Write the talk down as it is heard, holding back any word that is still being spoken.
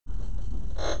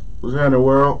What's happening,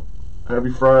 world?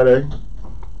 Happy Friday.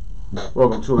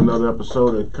 Welcome to another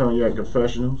episode of Cognac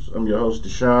Confessionals. I'm your host,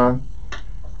 Deshaun,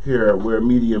 here at Where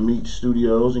Media Meets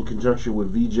Studios in conjunction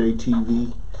with VJ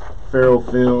TV, Feral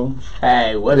Films.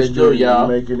 Hey, what it do, y'all?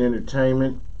 Making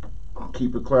Entertainment,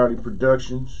 Keep It Cloudy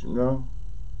Productions, you know.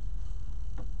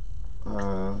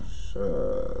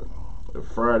 The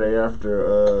Friday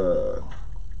after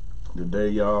the day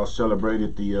y'all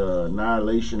celebrated the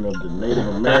annihilation of the Native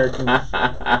Americans.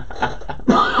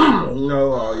 You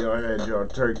know, all y'all had y'all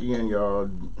turkey and y'all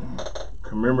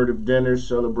commemorative dinners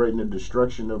celebrating the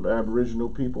destruction of Aboriginal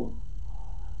people.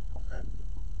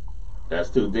 That's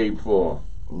too deep for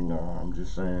them. No, I'm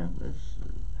just saying.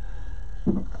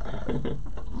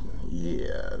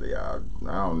 Yeah, I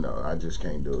don't know. I just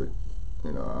can't do it.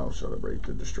 You know, I don't celebrate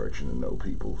the destruction of no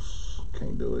peoples.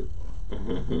 Can't do it.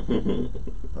 You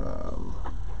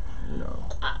know,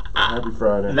 happy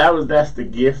Friday. That's the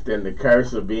gift and the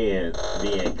curse of being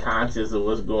conscious of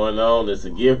what's going on. It's a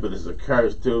gift, but it's a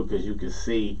curse too, because you can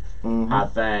see how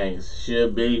things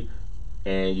should be,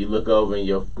 and you look over and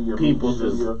your people's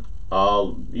is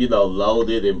all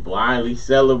loaded and blindly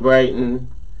celebrating.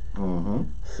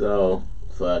 So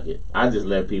fuck it. I just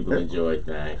let people enjoy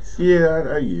things.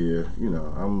 Yeah, yeah. You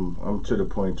know, I'm to the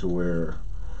point to where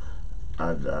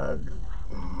I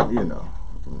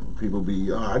people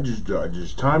be, I just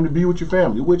time to be with your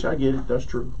family, which I get it. That's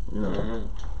true. You know,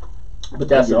 but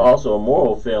that's also a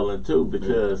moral failing too,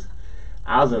 because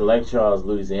I was in Lake Charles,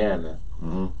 Louisiana,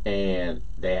 and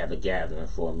they had a gathering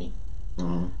for me.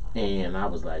 And I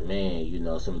was like, man,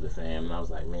 some of the fam. And I was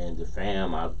like, man, the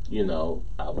fam, out in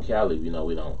Cali,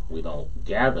 we don't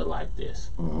gather like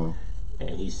this. And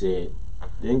he said,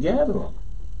 then gather them.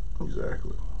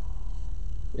 Exactly.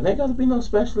 It ain't got to be no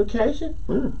special occasion.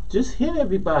 Just hit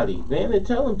everybody, man, and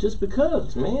tell them just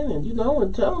because, man, and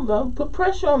and tell them, put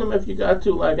pressure on them if you got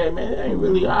to. Like, hey, man, it ain't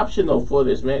really optional for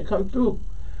this, man. Come through.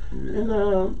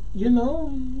 And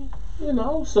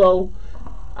so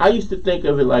I used to think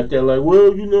of it like that, like,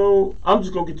 well, I'm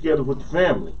just gonna get together with the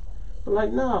family. But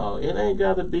like, no, it ain't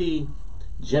got to be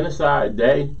Genocide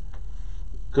Day,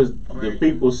 because the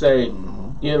people say,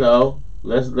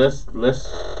 let's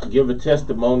give a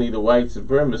testimony to white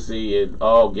supremacy and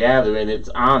all gather in its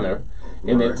honor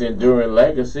and its enduring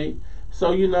legacy.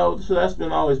 So so that's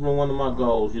always been one of my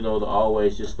goals, to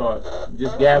always just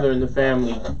gather in the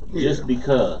family just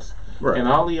because. Right. And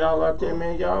all of y'all out there,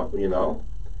 man, y'all,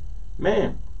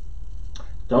 man,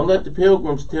 don't let the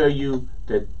pilgrims tell you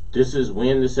that this is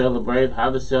when to celebrate,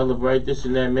 how to celebrate, this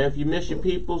and that, man. If you miss your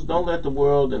peoples, don't let the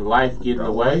world and life get in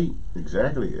the way.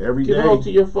 Exactly. Every day. Get on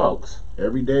to your folks.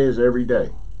 Every day is every day.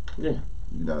 Yeah.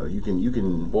 You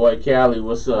can. Boy, Cali,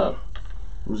 what's up?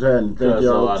 What's happening? Thank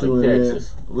y'all for tuning in.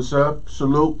 What's up?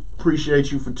 Salute.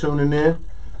 Appreciate you for tuning in.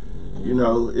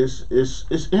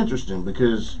 It's interesting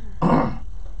because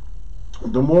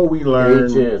the more we learn.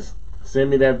 Peaches, send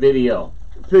me that video.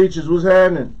 Peaches, what's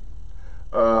happening?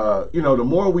 The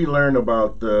more we learn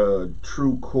about the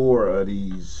true core of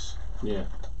these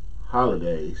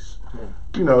holidays,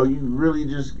 you really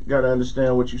just got to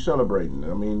understand what you're celebrating.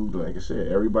 I mean, like I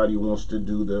said, everybody wants to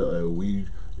do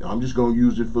I'm just going to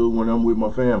use it for when I'm with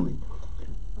my family.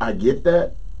 I get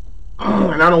that.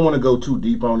 And I don't want to go too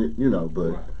deep on it,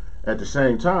 but at the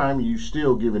same time, you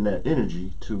still giving that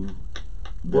energy to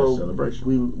the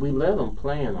celebration. We let them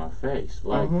play in our face.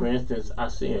 Like, for instance, I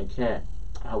see a cat.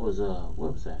 I was,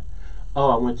 what was that?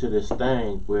 Oh, I went to this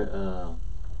thing where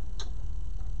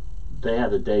they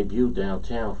had a debut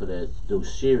downtown for that new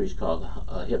series called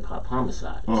Hip Hop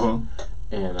Homicides.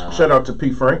 And shout out to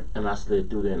P. Frank. And I slid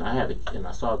through there, and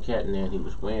I saw a cat in there, and he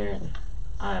was wearing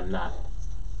 "I am not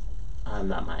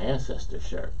my ancestor"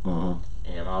 shirt.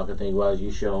 And all I could think was, you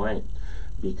sure ain't.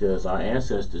 Because our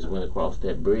ancestors went across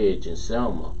that bridge in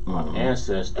Selma. Our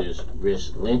ancestors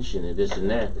risked lynching and this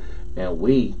and that. And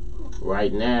we,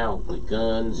 right now, with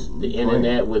guns, the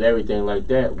internet, with everything like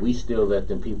that, we still let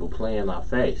them people play in our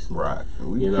face. Right.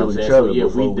 We kill each other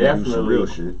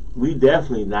we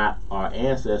definitely not our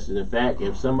ancestors. In fact,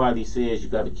 if somebody says you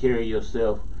got to carry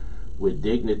yourself with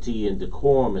dignity and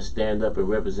decorum and stand up and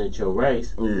represent your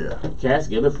race, cats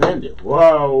get offended.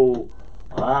 Whoa.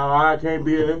 I can't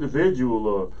be an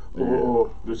individual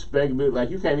or respect me. Like,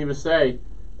 you can't even say,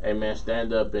 hey man,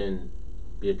 stand up and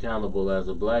be accountable as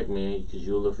a black man, because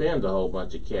you'll offend a whole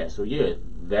bunch of cats. So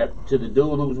that to the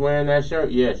dude who's wearing that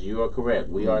shirt, yes, you are correct.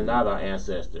 We are not our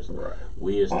ancestors.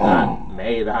 We is not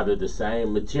made out of the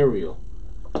same material.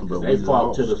 But they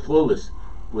fought to the fullest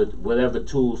with whatever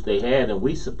tools they had, and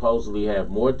we supposedly have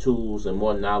more tools and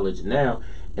more knowledge now,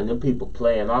 and them people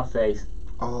play in our face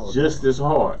just as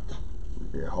hard.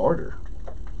 Yeah, harder.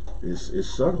 It's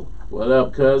subtle. What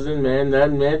up, cousin? Man,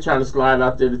 nothing, man. Trying to slide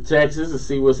out there to Texas and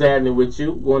see what's happening with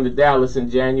you. Going to Dallas in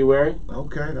January.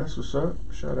 Okay, that's what's up.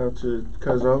 Shout out to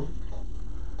Cuzzo.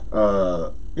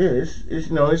 Yeah,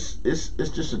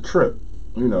 it's just a trip,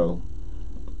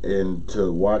 and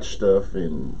to watch stuff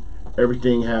and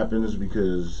everything happens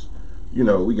because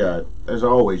we got, as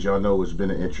always, y'all know it's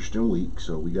been an interesting week,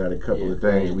 so we got a couple of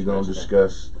things we're gonna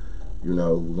discuss. We're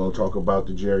gonna talk about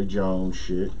the Jerry Jones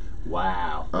shit.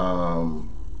 Wow.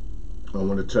 I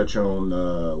want to touch on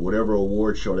whatever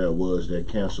award show that was that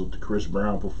canceled the Chris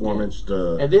Brown performance.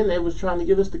 And then they was trying to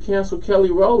get us to cancel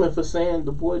Kelly Rowland for saying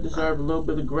the boy deserved a little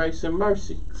bit of grace and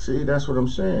mercy. See, that's what I'm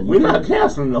saying. We're not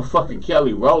canceling no fucking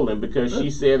Kelly Rowland because she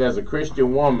said as a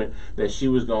Christian woman that she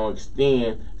was going to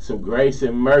extend some grace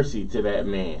and mercy to that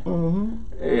man.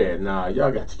 Mm-hmm. Yeah, nah,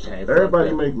 y'all got to change.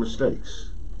 Everybody make mistakes.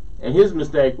 And his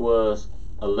mistake was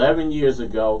 11 years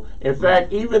ago. In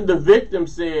fact, even the victim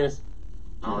says,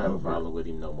 I don't have a problem with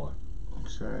him no more.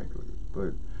 Exactly.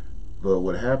 But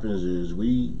what happens is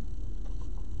we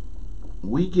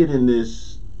get in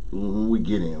this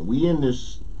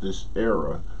this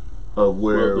era of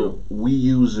where we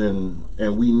using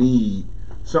and we need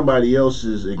somebody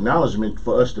else's acknowledgement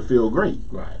for us to feel great.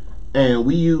 Right. And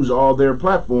we use all their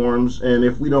platforms, and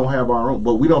if we don't have our own,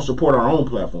 but we don't support our own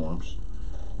platforms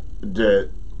to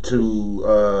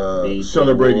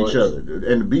celebrate each other.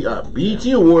 And the BET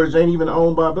Awards ain't even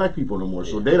owned by black people no more,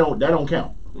 so that don't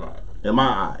count. Right. In my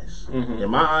eyes. Mm-hmm.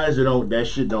 In my eyes, that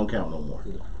shit don't count no more.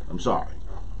 I'm sorry.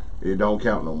 It don't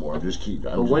count no more.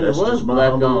 But when it was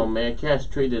black gum, man, cats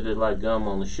treated it like gum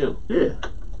on the shoe. Yeah.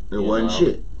 It wasn't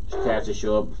shit. Cats that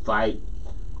show up and fight,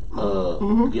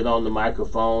 get on the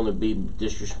microphone and be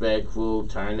disrespectful,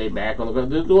 turn their back on the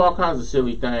ground. They do all kinds of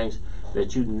silly things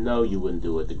that you wouldn't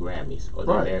do at the Grammys or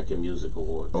the American Music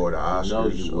Awards or the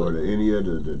Oscars or any of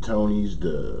the Tonys,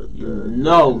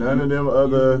 none of them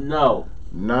other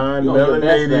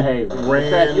non-melanated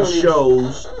brand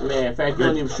shows. Man, in fact, you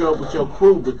don't even show up with your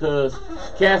crew because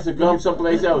cats will come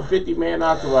someplace else with 50-man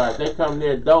entourage. They come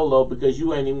there dolo because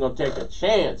you ain't even gonna take a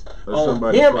chance on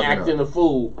him acting a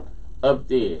fool up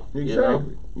there.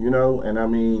 Exactly. And I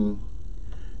mean,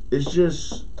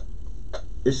 it's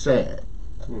sad.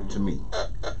 To me,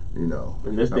 in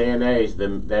this day and age,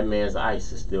 that man's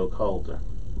ice is still colder.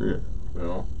 Yeah,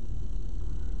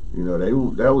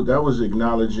 that was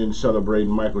acknowledging, celebrating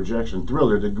Michael Jackson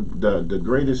Thriller, the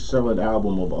greatest selling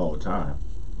album of all time.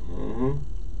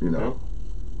 Mm-hmm.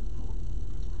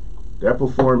 That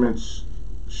performance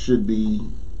should be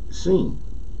seen,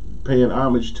 paying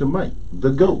homage to Mike, the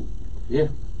GOAT. Yeah,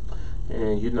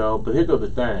 and but here goes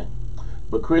the thing.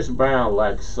 But Chris Brown,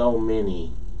 like so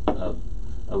many of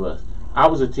us, I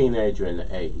was a teenager in the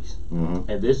 80s,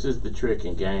 and this is the trick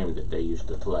and game that they used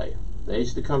to play. They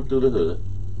used to come through the hood,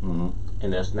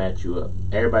 and they'll snatch you up.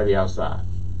 Everybody outside,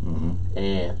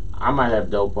 and I might have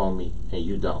dope on me, and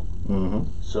you don't.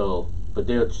 So, but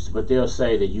they'll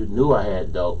say that you knew I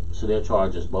had dope, so they'll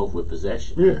charge us both with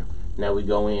possession. Yeah. Now we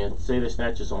go in, say they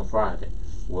snatch us on Friday.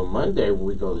 Well, Monday when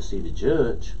we go to see the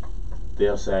judge,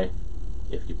 they'll say,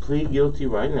 if you plead guilty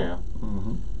right now,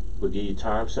 we'll give you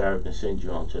time served and send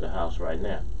you on to the house right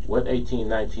now. What 18,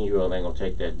 19-year-old ain't gonna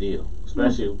take that deal?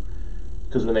 Especially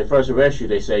because when they first arrest you,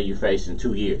 they say you're facing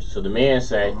 2 years. So the man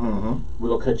say, we're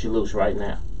gonna cut you loose right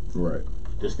now. Right.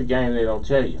 This the game they don't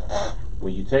tell you.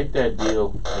 When you take that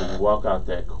deal and you walk out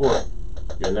that court,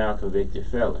 you're now a convicted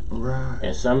felon. Right.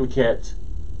 And some cats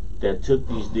that took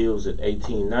these deals at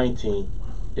 18, 19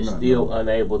 is still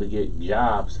unable to get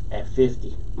jobs at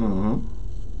 50. And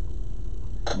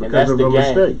that's the game.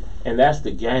 Mistake. And that's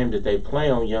the game that they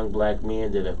play on young black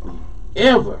men, that if we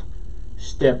ever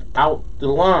step out the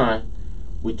line,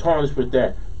 we tarnish with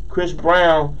that. Chris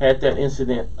Brown had that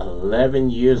incident 11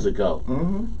 years ago.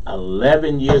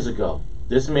 11 years ago.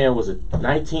 This man was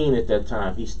 19 at that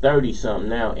time. He's 30-something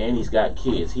now, and he's got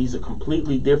kids. He's a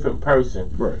completely different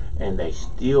person. Right. And they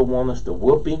still want us to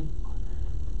whoop him.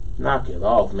 Knock it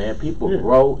off, man. People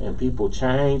grow and people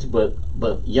change, but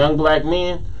young black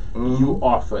men, you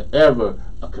are forever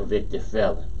a convicted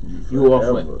felon. You are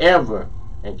forever.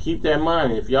 And keep that in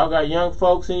mind. If y'all got young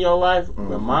folks in your life,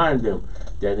 remind them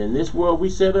that in this world we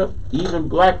set up, even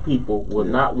black people will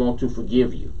not want to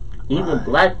forgive you. Even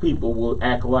black people will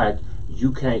act like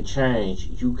you can't change,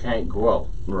 you can't grow.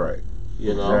 Right.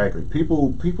 Exactly.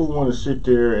 People want to sit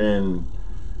there and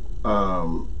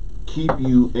keep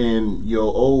you in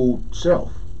your old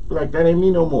self. Like, that ain't me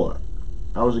no more.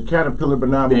 I was a caterpillar, but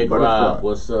now I'm a butterfly. Rob,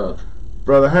 what's up?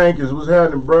 Brother Hankins, what's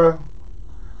happening, bruh?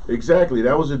 Exactly.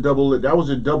 That was a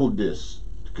double diss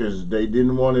because they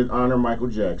didn't want to honor Michael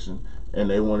Jackson, and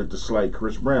they wanted to slight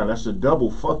Chris Brown. That's a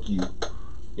double fuck you.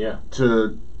 Yeah.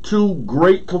 To two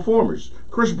great performers.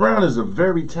 Chris Brown is a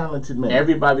very talented man.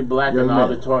 Everybody black in the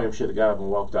auditorium should have got up and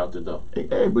walked out the door.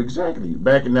 Hey, but exactly.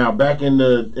 Back in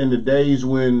the days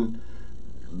when,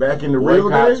 back in the real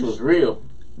days, was real.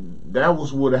 That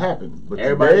was what happened. But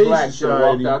everybody black should have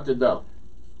walked out the door.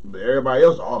 But everybody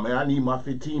else, oh man, I need my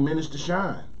 15 minutes to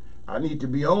shine. I need to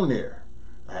be on there.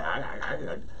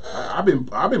 I've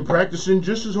been practicing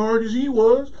just as hard as he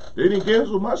was. They didn't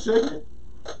cancel my segment.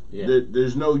 Yeah.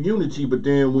 There's no unity. But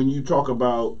then when you talk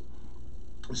about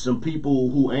some people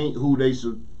who ain't who they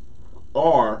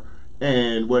are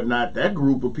and whatnot, that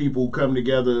group of people come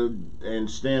together and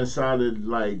stand solid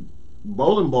like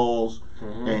bowling balls,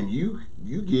 and you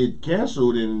get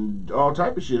canceled and all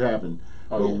type of shit happen.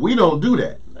 But we don't do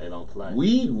that. They don't play.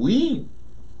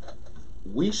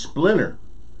 We splinter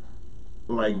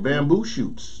like bamboo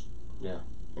shoots. Yeah.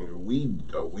 We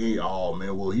oh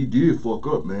man, well he did fuck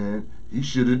up, man. He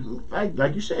should have,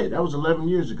 like you said, that was 11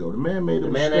 years ago. The man made a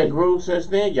mistake. The man that grew since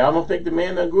then. Y'all don't think the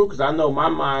man that grew? Because I know my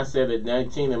mindset at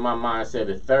 19 and my mindset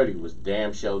at 30 was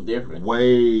damn sure different.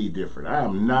 Way different. I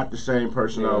am not the same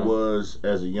person I was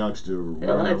as a youngster.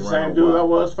 Hell, I ain't the same dude I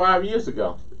was 5 years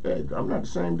ago. I'm not the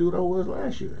same dude I was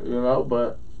last year. You know,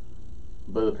 but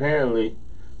apparently,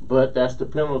 that's the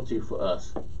penalty for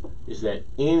us. Is that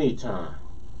anytime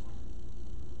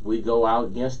we go out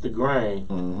against the grain,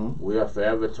 we are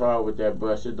forever tarred with that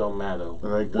brush. It don't matter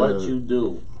what you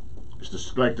do. It's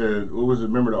just like what was it?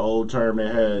 Remember the old term they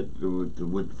had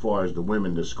with as far as the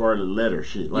women, the scarlet letter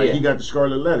shit. Like he got the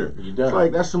scarlet letter. You done. It's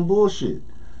like that's some bullshit,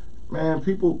 man.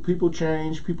 People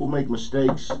change. People make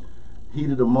mistakes.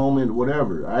 Heat of the moment,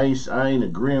 whatever. I ain't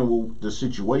agreeing with the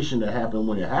situation that happened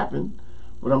when it happened.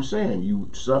 But I'm saying,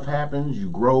 stuff happens. You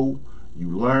grow.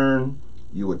 You learn.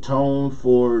 You atone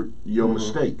for your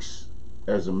mistakes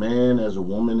as a man, as a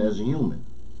woman, as a human.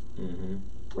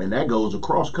 And that goes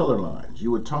across color lines.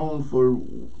 You atone for,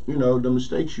 the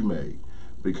mistakes you made.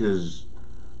 Because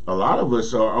a lot of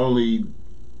us are only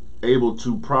able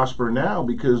to prosper now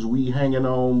because we hanging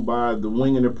on by the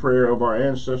wing and the prayer of our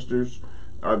ancestors,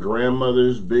 our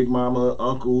grandmothers, big mama,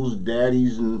 uncles,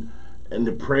 daddies, and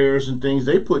the prayers and things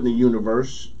they put in the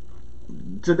universe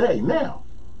today, now.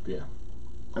 Yeah.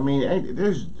 I mean,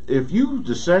 if you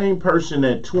the same person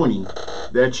at 20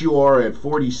 that you are at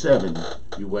 47,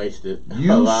 you wasted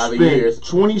a lot of years.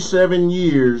 27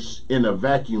 years in a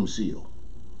vacuum seal,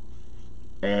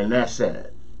 and that's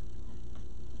sad.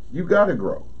 You gotta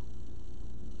grow.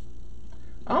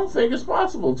 I don't think it's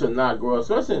possible to not grow,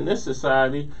 especially in this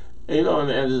society. And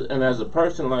as a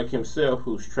person like himself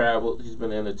who's traveled, he's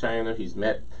been an entertainer, he's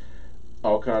met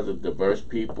all kinds of diverse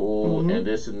people and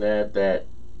this and that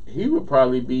he would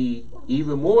probably be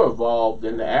even more evolved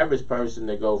than the average person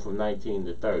that go from 19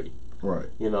 to 30. Right.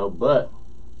 But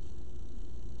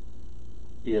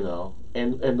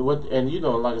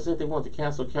like I said, they want to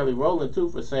cancel Kelly Rowland too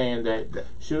for saying that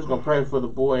she was gonna pray for the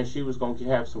boy and she was gonna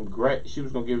have some she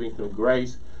was gonna give him some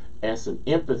grace and some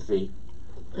empathy,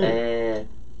 and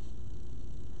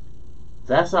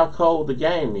that's how cold the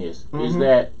game is. Is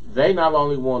that they not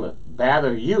only want to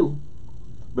batter you,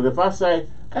 but if I say,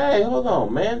 hey, hold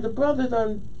on, man, the brother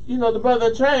done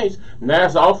changed. Now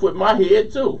it's off with my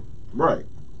head too. Right.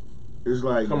 It's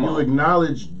like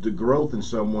acknowledge the growth in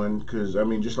someone, because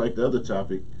just like the other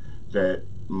topic that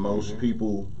most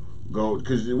people go,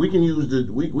 because we can use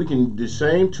the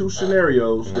same two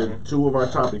scenarios, the two of our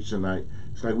topics tonight.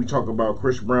 It's like we talk about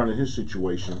Chris Brown and his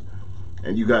situation,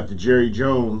 and you got the Jerry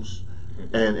Jones.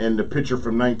 And the picture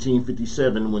from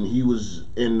 1957 when he was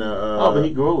in but he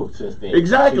grew since then.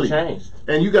 Exactly. He changed.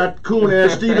 And you got coon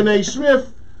ass Stephen A.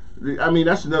 Smith.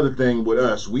 That's another thing with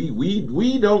us.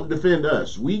 We don't defend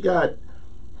us. We got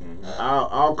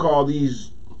I'll call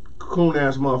these coon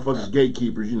ass motherfuckers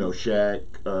gatekeepers, Shaq,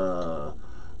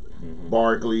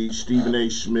 Barkley, Stephen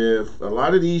A. Smith, a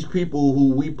lot of these people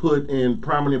who we put in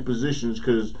prominent positions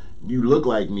because you look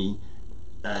like me.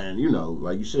 And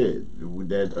like you said, with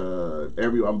that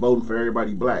I'm voting for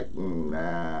everybody black.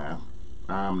 Nah,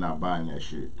 I'm not buying that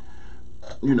shit.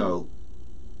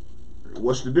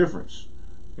 What's the difference?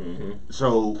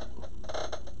 So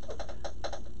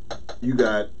you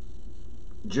got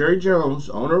Jerry Jones,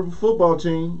 owner of a football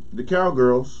team, the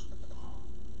Cowgirls.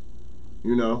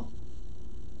 In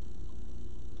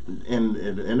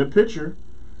the picture,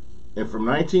 and from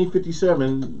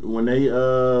 1957 when they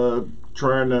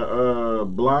trying to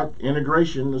block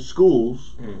integration of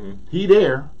schools. He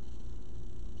there,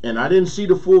 and I didn't see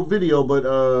the full video, but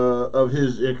of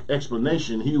his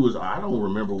explanation, he was, I don't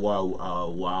remember why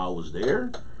I was there.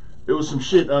 It was some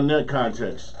shit on that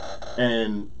context,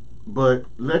 and but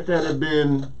let that have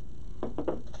been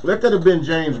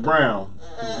James Brown.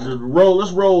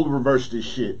 Let's reverse this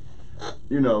shit.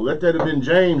 Let that have been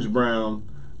James Brown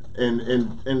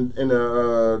in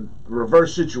a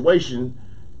reverse situation.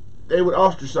 They would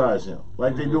ostracize him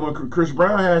like they doing. Chris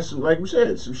Brown has some, like we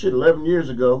said, some shit 11 years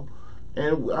ago,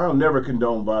 and I'll never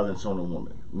condone violence on a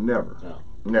woman. Never,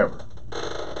 never,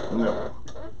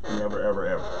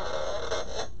 ever.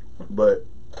 But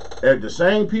at the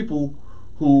same people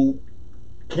who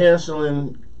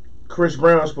canceling Chris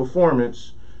Brown's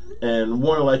performance and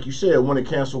like you said, want to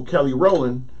cancel Kelly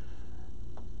Rowland,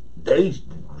 they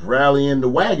rallying the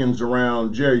wagons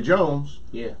around Jerry Jones.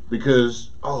 Yeah. Because,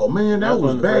 oh man, that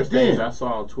was back then. I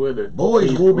saw on Twitter.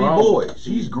 Boys will be boys.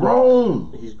 He's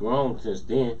grown. He's grown since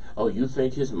then. Oh, you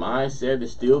think his mindset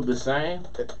is still the same?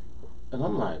 And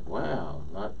I'm like, wow,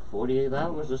 not 48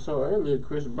 hours or so earlier,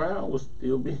 Chris Brown was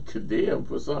still being condemned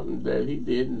for something that he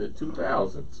did in the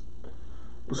 2000s.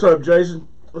 What's up, Jason?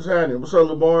 What's happening? What's up,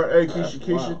 Lamar? Hey,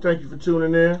 Keisha, thank you for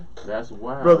tuning in. That's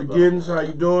wild. Brother Giddens, how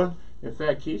you doing? In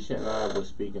fact, Keisha and I were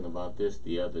speaking about this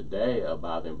the other day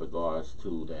about in regards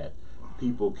to that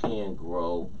people can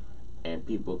grow and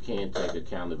people can take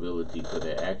accountability for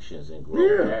their actions and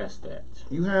grow past that.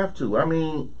 You have to. I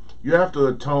mean, you have to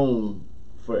atone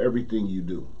for everything you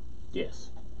do.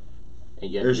 Yes. And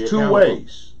yet there's two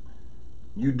ways.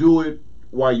 You do it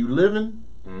while you living,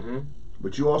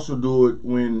 but you also do it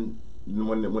when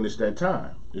it's that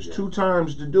time. There's 2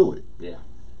 times to do it. Yeah.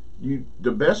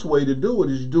 The best way to do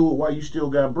it is do it while you still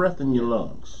got breath in your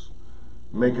lungs.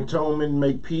 Make atonement,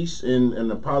 make peace,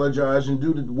 and apologize and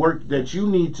do the work that you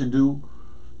need to do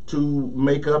to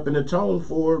make up and atone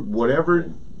for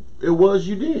whatever it was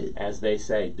you did. As they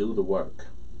say, do the work.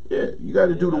 Yeah, you got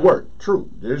to do the work.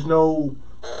 True. There's no,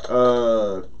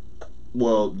 there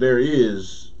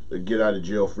is a get out of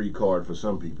jail free card for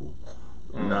some people,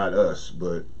 not us,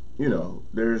 but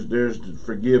there's the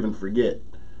forgive and forget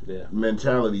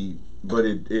mentality, but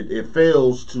it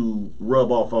fails to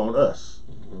rub off on us,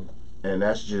 and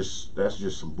that's just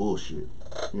some bullshit,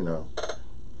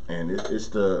 and it's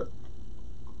the,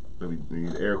 let me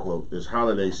air quote, it's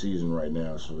holiday season right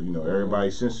now, so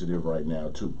everybody's sensitive right now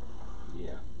too.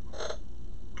 Yeah.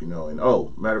 And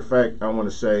matter of fact, I want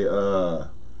to say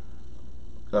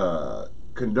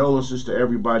condolences to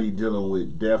everybody dealing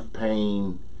with death,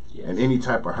 pain, and any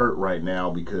type of hurt right now,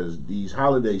 because these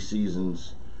holiday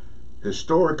seasons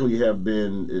historically have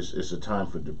been, it's a time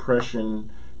for depression,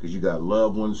 because you got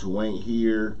loved ones who ain't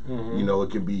here. It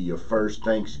could be your first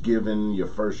Thanksgiving, your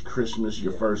first Christmas,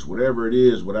 your first whatever it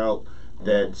is without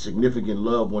that significant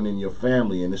loved one in your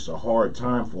family, and it's a hard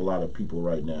time for a lot of people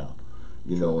right now.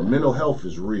 And mental health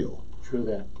is real. True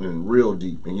that. And real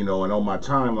deep. And and on my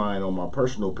timeline, on my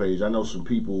personal page, I know some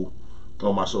people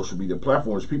on my social media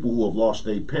platforms, people who have lost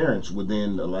their parents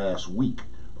within the last week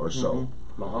or so.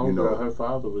 My homegirl, her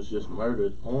father was just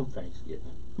murdered on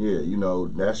Thanksgiving. Yeah,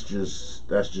 that's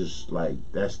just like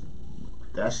that's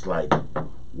like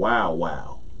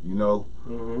wow.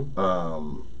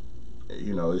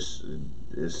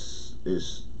 It's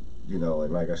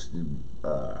and like I said,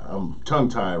 I'm tongue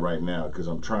tied right now because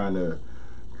I'm trying to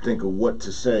think of what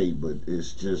to say, but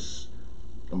it's just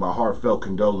my heartfelt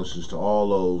condolences to all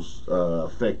those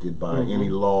affected by any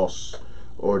loss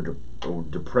or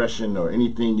depression or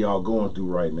anything y'all going through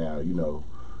right now.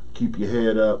 Keep your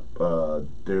head up.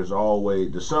 There's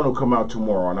always, the sun will come out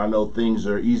tomorrow, and I know things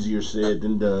are easier said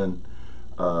than done,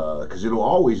 because it'll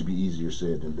always be easier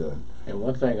said than done. And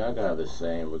one thing I gotta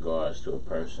say in regards to a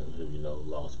person who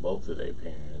lost both of their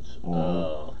parents,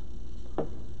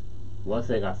 one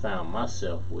thing I found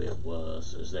myself with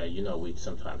is that we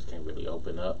sometimes can't really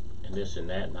open up and this and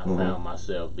that, and I found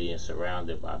myself being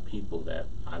surrounded by people that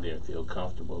I didn't feel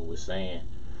comfortable with saying,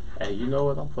 hey, you know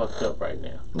what, I'm fucked up right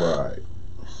now. Right.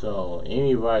 So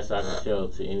any advice I can tell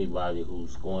to anybody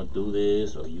who's going through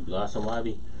this, or you got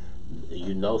somebody,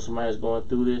 somebody's going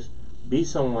through this, be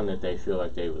someone that they feel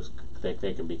like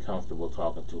they can be comfortable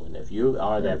talking to. And if you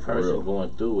are that person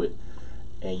going through it,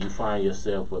 and you find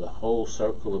yourself with a whole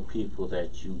circle of people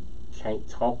that you can't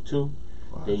talk to,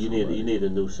 then you need a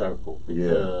new circle,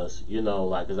 because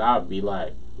cause I would be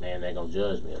like, man, they're gonna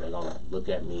judge me, they're gonna look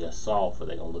at me as soft, or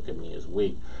they're gonna look at me as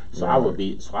weak. So I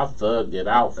thugged it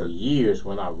out for years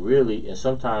when and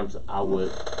sometimes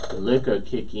the liquor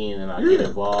kick in and I get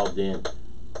involved in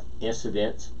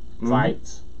incidents,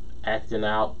 fights, acting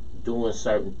out, doing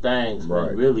certain things,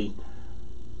 but really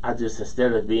I just,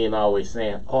 instead of being always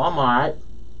saying, oh, I'm alright,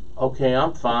 okay,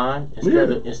 I'm fine,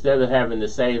 instead of having to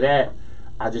say that,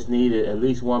 I just needed at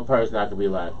least one person I could be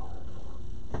like,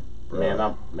 man,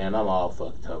 I'm all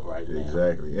fucked up right now.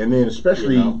 Exactly. And then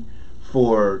especially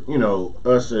for, you know,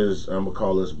 us as, I'm gonna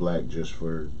call us black just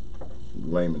for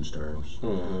layman's terms,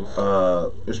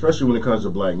 especially when it comes to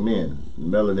black men,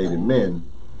 melanated men,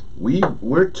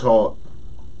 we're taught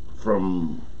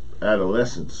from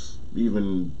adolescence,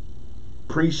 even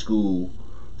preschool,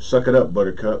 suck it up,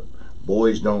 buttercup.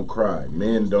 Boys don't cry.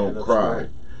 Men don't cry.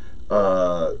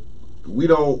 Right.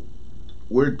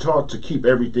 We're taught to keep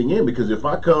everything in, because if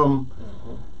I come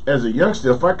as a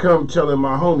youngster, if I come telling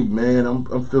my homie, man,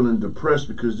 I'm feeling depressed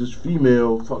because this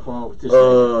female, fuck wrong with this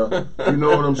you know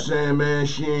what I'm saying, man,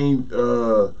 she ain't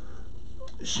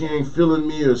feeling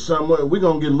me or something, we're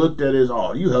gonna get looked at as,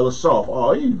 oh, you hella soft,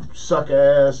 oh, you suck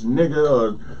ass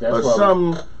nigga, or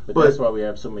something. But that's why we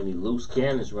have so many loose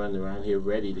cannons running around here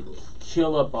ready to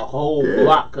kill up a whole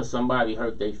block because somebody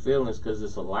hurt their feelings, because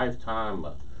it's a lifetime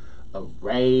of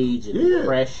rage and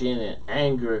depression and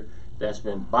anger that's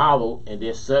been bottled, and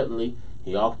then suddenly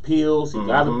he off pills, he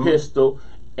got a pistol,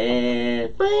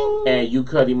 and you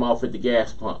cut him off at the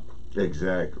gas pump.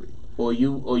 Exactly. Or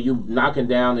you knocking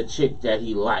down a chick that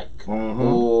he like,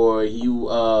 or you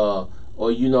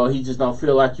you know, he just don't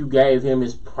feel like you gave him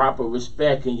his proper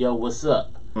respect, and yo, what's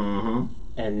up?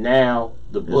 And now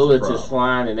the bullets is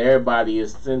flying, and everybody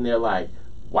is sitting there like,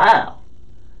 wow.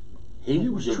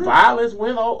 The violence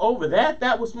went over that.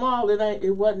 That was small.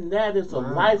 It wasn't that. It's a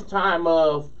lifetime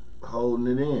of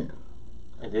holding it in,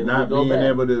 and then not being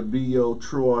able to be your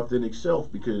true, authentic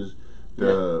self. Because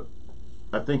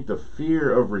I think the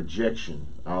fear of rejection,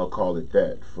 I'll call it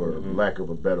that, for lack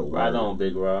of a better word. Right on,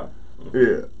 Big Rob.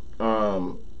 Yeah,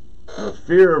 the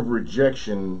fear of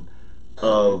rejection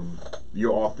of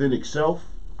your authentic self,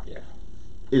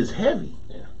 is heavy.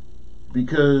 Yeah,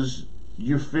 because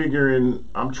you're figuring,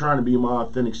 I'm trying to be my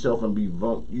authentic self and be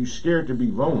you scared to be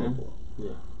vulnerable,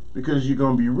 because you're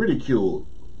gonna be ridiculed,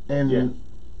 and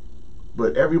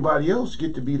but everybody else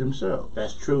get to be themselves.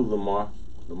 That's true, Lamar.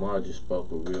 Lamar just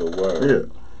spoke a real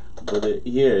word. But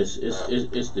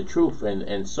it's the truth,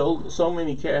 and so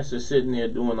many cats are sitting there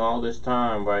doing all this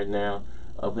time right now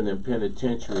up in the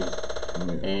penitentiaries,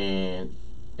 and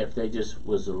if they just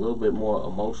was a little bit more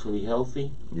emotionally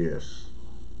healthy,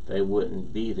 they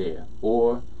wouldn't be there.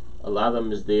 Or a lot of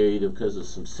them is there either because of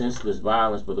some senseless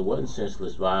violence, but it wasn't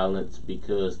senseless violence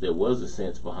because there was a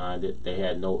sense behind it. They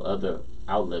had no other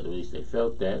outlet, at least they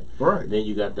felt that. Right. Then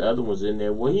you got the other ones in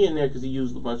there. Well, he in there because he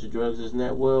used a bunch of drugs, isn't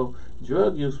that? Well,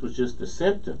 drug use was just the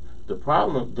symptom. The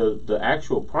problem, the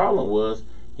actual problem was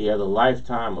he had a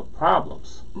lifetime of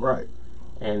problems. Right.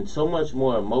 And so much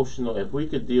more emotional. If we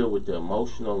could deal with the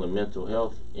emotional and mental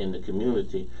health in the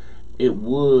community, it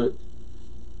would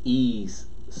ease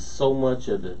so much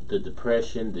of the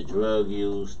depression, the drug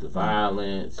use, the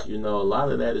violence. You know, a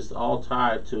lot of that is all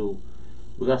tied to,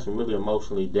 we got some really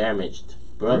emotionally damaged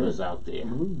brothers out there.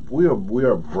 We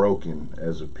are broken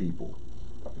as a people.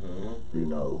 You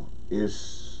know,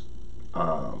 it's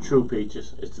true,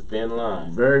 Peaches. It's a thin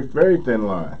line. Very, very thin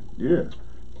line. Yeah.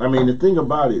 I mean, the thing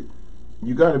about it,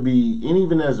 you got to be, and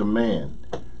even as a man,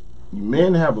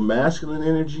 men have a masculine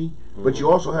energy, but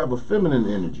you also have a feminine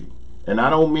energy. And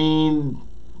I don't mean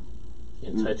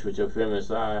in touch with your feminine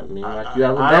side. I mean, like you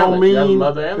have a balance. I don't mean you have a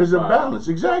mother and there's a father. balance.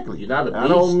 Exactly. You're not a beast. I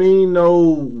don't mean no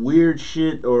weird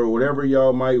shit or whatever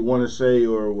y'all might want to say,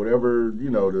 or whatever,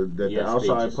 you know, that the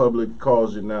outside public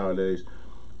calls it nowadays.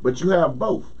 But you have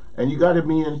both, and you got to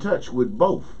be in touch with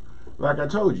both. Like I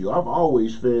told you, I've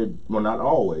always fed, well, not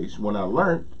always, when I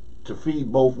learned to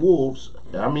feed both wolves,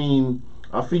 I mean,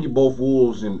 I feed both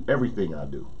wolves in everything I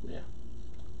do. Yeah.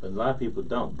 But a lot of people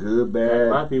don't. Good, bad. A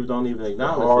lot of people don't even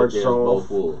acknowledge that there's both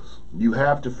wolves. You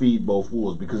have to feed both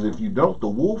wolves, because if you don't, the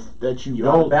wolf that you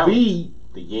don't feed,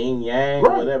 the yin yang,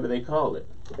 whatever they call it.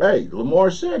 Hey, Lamar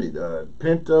said it.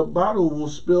 Pent up bottle will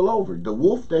spill over. The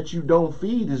wolf that you don't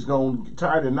feed is going to get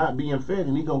tired of not being fed,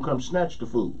 and he's going to come snatch the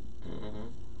food.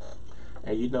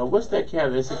 And you know, what's that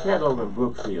cat? It's a cat over in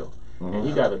Brookfield. And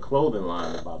he got a clothing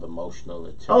line about emotional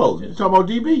intelligence. Oh, you talking about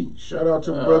DB? Shout out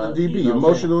to brother DB, you know,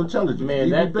 emotional intelligence. Man,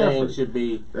 DB that Bedford. thing should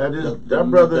be.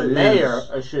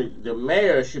 The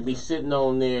mayor should be sitting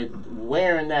on there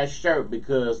wearing that shirt,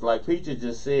 because, like Peacher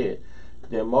just said,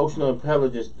 the emotional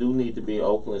intelligence do need to be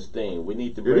Oakland's thing. We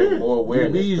need to bring more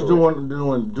awareness.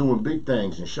 DB's doing big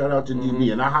things, and shout out to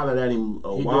DB. And I hollered at him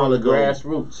a while ago.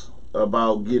 Grassroots.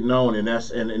 About getting on, and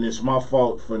it's my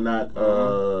fault for not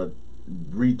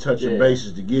retouching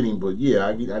bases to get him, but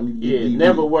I need to get DB.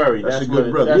 Never worry. That's a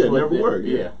good brother. Never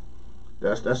worry. Yeah.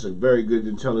 That's a very good,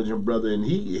 intelligent brother, and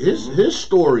his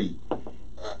story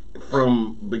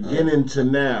from beginning to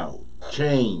now,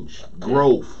 change,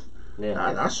 growth.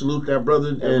 I salute that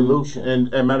brother. Evolution.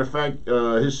 And matter of fact,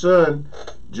 his son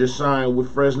just signed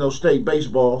with Fresno State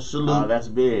baseball. Salute. Oh, that's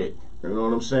big. You know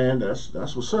what I'm saying? That's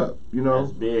what's up. You know,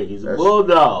 that's big. He's a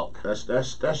bulldog. That's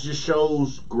just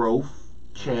shows growth,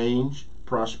 change,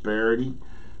 prosperity.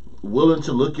 Willing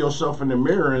to look yourself in the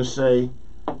mirror and say,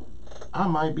 I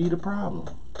might be the problem.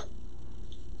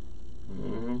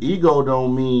 Ego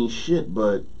don't mean shit,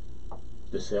 but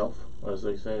the self. What does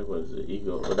they say? What is the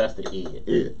ego? Well, that's the id.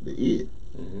 The id.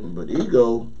 But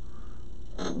ego,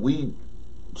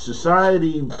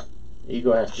 society.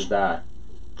 Ego has to die.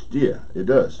 Yeah, it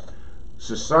does.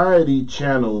 Society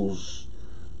channels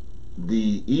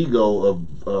the ego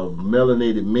of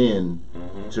melanated men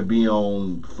to be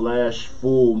on flash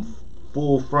full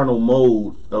frontal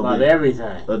mode of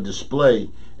everything, a display.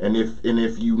 And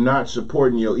if you're not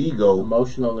supporting your ego,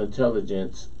 emotional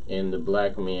intelligence in the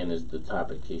black man is the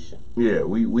topic, Keisha. Yeah,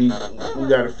 we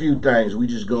got a few things we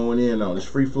just going in on. It's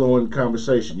free flowing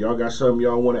conversation. Y'all got something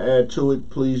y'all want to add to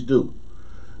it? Please do.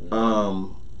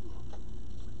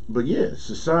 But yeah,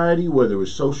 society, whether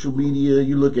it's social media,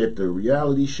 you look at the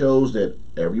reality shows that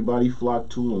everybody flock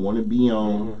to and want to be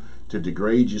on to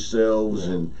degrade yourselves,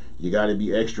 and you got to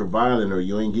be extra violent or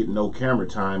you ain't getting no camera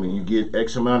time, and you get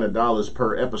X amount of dollars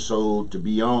per episode to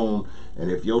be on,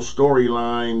 and if your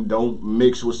storyline don't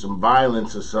mix with some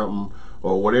violence or something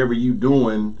or whatever you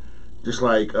doing, just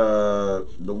like the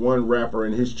one rapper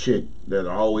and his chick that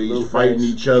are always fighting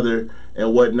each other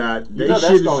and whatnot.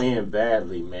 That's gonna end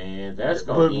badly, man. That's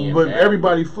gonna end But badly.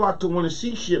 everybody flock to want to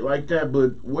see shit like that.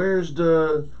 But where's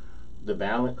the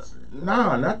balance?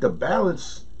 Nah, not the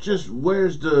balance. Just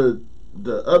where's the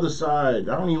other side?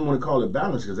 I don't even want to call it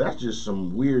balance because that's just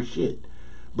some weird shit.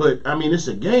 But I mean, it's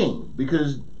a game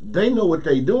because they know what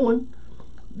they doing.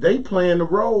 They playing the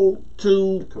role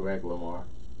to correct, Lamar.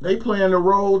 They playing the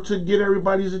role to get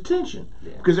everybody's attention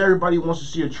because everybody wants to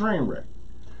see a train wreck.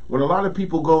 When a lot of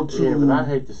people go to, but I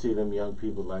hate to see them young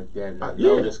people like that. And I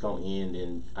know it's gonna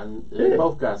end, and they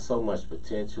both got so much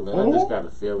potential. And I just got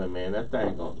a feeling, man, that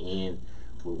thing gonna end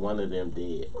with one of them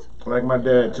dead. Like my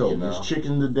dad told me, it's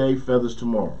chicken today, feathers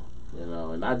tomorrow. You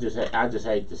know, and I just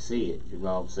hate to see it. You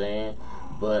know what I'm saying?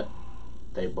 But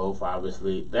they both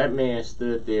obviously. That man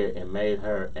stood there and made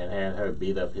her and had her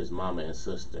beat up his mama and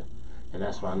sister. And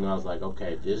that's why I knew I was like,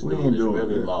 okay, this dude is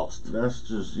really lost. That's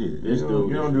just This dude,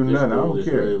 you don't do nothing. I don't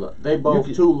care. Really they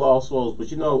both two lost souls.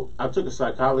 But you know, I took a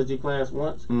psychology class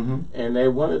once, and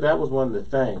that was one of the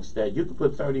things that you could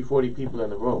put 30, 40 people in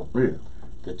the room. Yeah.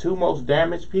 The two most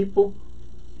damaged people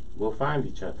will find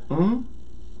each other.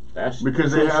 That's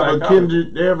because they have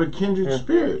a kindred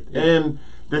spirit. Yeah. And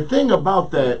the thing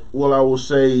about that, well, I will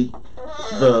say,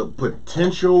 the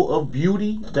potential of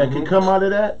beauty that can come out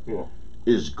of that. Yeah.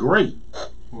 Is great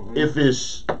if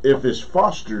it's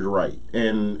fostered right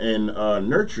and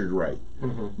nurtured right.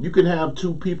 You can have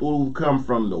two people who come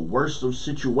from the worst of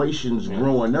situations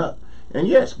growing up, and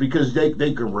yes, because they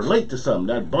can relate to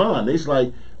something. That bond, it's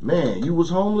like, man, you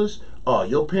was homeless. Oh,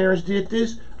 your parents did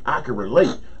this. I can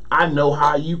relate. I know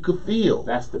how you could feel.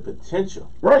 That's the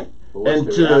potential, right? But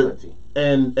what's the reality?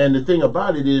 And the thing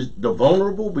about it is the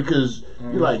vulnerable, because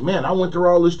you're like, man, I went through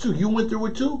all this too. You went through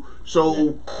it too.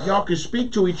 So y'all can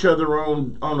speak to each other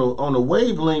on a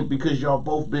wavelength because y'all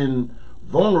both been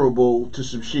vulnerable to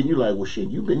some shit. You're like, well, shit,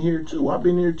 you've been here too. I've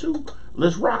been here too.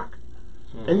 Let's rock.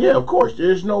 And yeah, of course,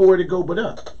 there's nowhere to go but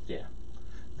up. Yeah.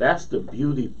 That's the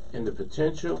beauty and the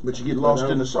potential. But you get lost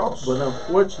in the sauce. But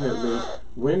unfortunately,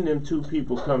 when them two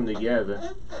people come together,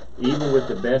 even with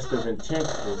the best of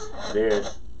intentions,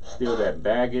 there's still that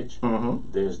baggage.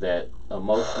 There's that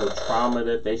emotional trauma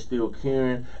that they still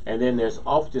carrying, and then there's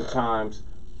oftentimes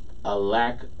a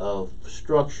lack of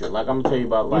structure. Like I'm gonna tell you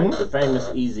about, like the famous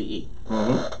Eazy-E.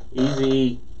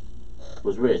 Eazy-E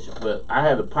was rich, but I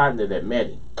had a partner that met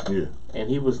him. Yeah. And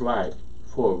he was like,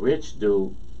 for a rich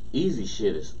dude, easy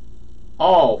shit is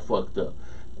all fucked up.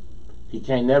 He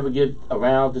can't never get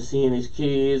around to seeing his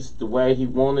kids the way he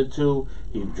wanted to.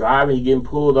 He's driving, he getting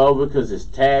pulled over because his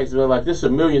tags were like, this is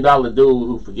 $1 million dude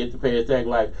who forget to pay his tag.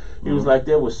 Like, he was like,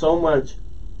 there was so much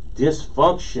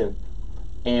dysfunction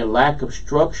and lack of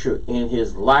structure in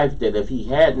his life that if he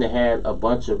hadn't had a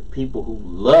bunch of people who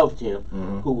loved him,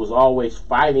 who was always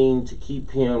fighting to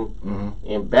keep him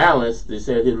in balance, they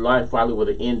said his life probably would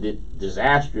have ended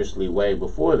disastrously way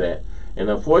before that. And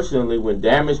unfortunately, when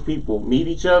damaged people meet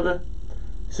each other,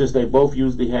 since they both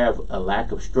usually have a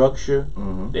lack of structure,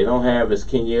 they don't have, as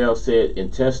Kenyelle said,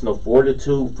 intestinal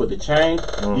fortitude for the change.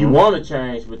 You want to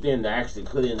change, but then to actually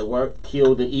put in the work,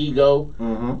 kill the ego,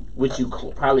 which you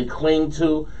probably cling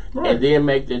to, and then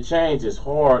make the change is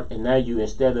hard. And now you,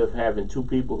 instead of having two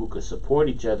people who could support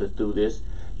each other through this,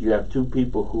 you have two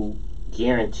people who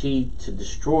guaranteed to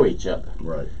destroy each other.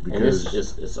 Right. Because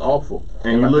and it's awful.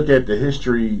 And you look at the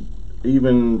history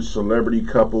even celebrity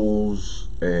couples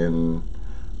and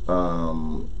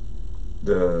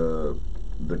the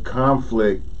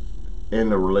conflict in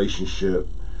the relationship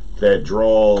that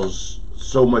draws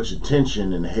so much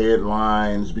attention and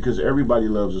headlines, because everybody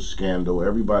loves a scandal.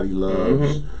 Everybody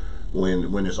loves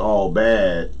when it's all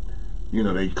bad. You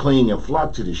know, they cling and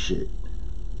flock to this shit.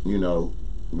 You know,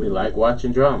 we like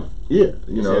watching drama. Yeah,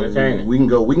 you know, we can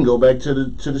go back to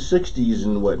the '60s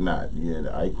and whatnot. Yeah,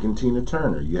 Ike and Tina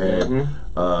Turner. You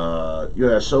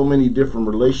had so many different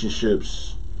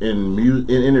relationships in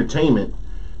entertainment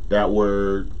that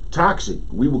were toxic.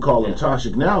 We would call them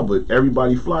toxic now, but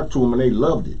everybody flocked to them and they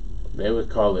loved it. They would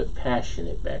call it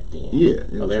passionate back then. Yeah,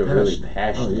 they were really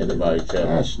passionate about each other.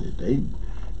 Passionate,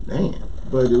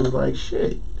 but it was like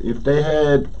shit. If they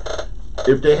had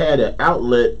an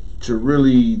outlet to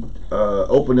really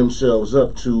open themselves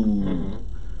up to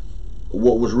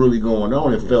what was really going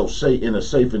on and felt safe in a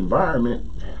safe environment,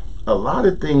 a lot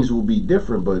of things will be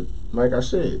different. But like I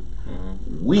said,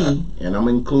 we, and I'm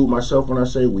gonna include myself when I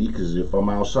say we, because if I'm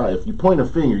outside, if you point a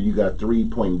finger, you got three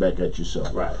pointing back at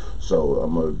yourself. Right. So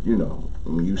I'm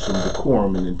gonna use some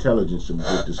decorum and intelligence to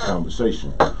get this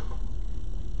conversation.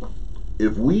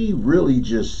 If we really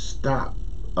just stop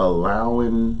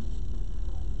allowing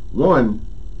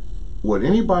what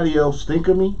anybody else think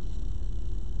of me,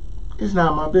 it's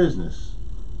not my business.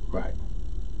 Right.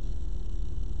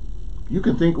 You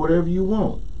can think whatever you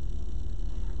want.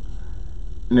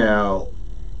 Now,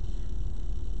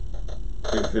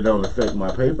 if it don't affect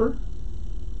my paper,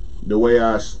 the way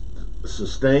I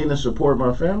sustain and support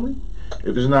my family,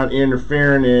 if it's not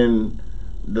interfering in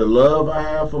the love I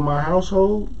have for my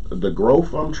household, the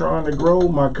growth I'm trying to grow,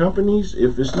 my companies,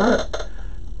 if it's not,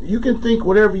 you can think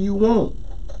whatever you want.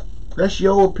 That's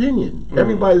your opinion.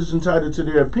 Everybody's entitled to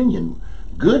their opinion,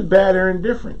 good, bad, or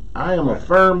indifferent. I am a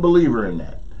firm believer in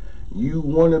that. You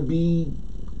want to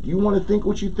think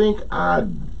what you think. I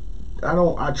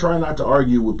try not to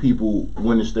argue with people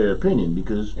when it's their opinion,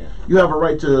 because you have a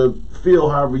right to feel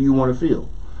however you want to feel.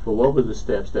 But what were the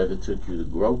steps that it took you to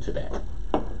grow to that?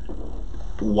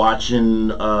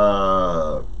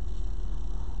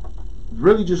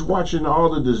 Really just watching all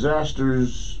the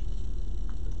disasters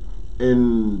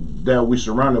that we're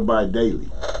surrounded by daily,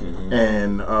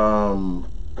 and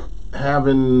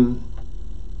having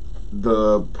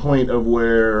the point of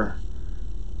where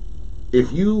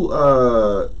if you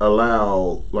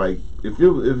allow, like, if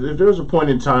there's a point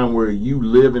in time where you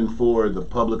living for the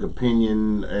public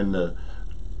opinion and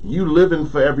you living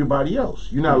for everybody else,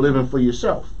 you're not living for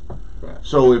yourself. Right.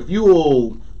 So if you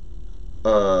will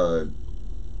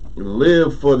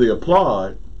live for the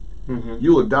applaud,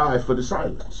 you will die for the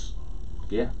silence.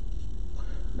 Yeah,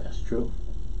 that's true.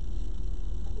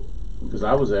 Because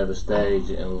I was at a stage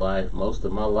in life, most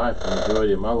of my life, the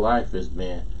majority of my life has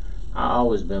been, I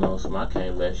always been on some, I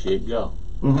can't let shit go.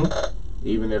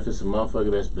 Even if it's a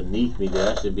motherfucker that's beneath me,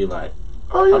 that I should be like,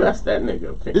 oh, that's that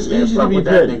nigga. It's easy to be what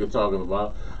petty. That nigga talking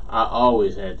about. I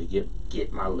always had to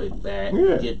get my lick back,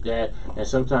 get that. And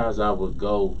sometimes I would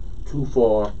go too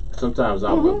far. Sometimes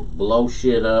I would blow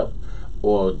shit up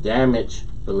or damage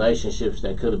relationships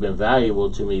that could have been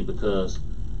valuable to me because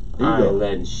I ain't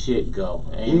letting shit go.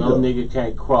 Ain't no nigga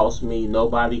can't cross me.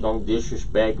 Nobody gonna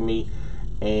disrespect me.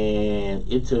 And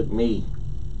it took me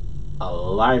a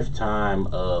lifetime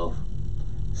of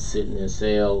sitting in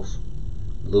cells,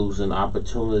 losing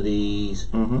opportunities,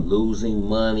 losing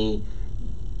money,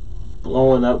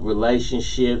 blowing up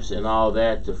relationships and all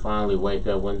that, to finally wake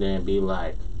up one day and be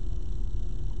like,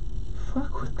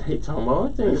 fuck what they talking about.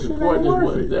 Only thing that's important is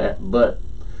what that.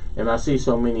 And I see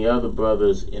so many other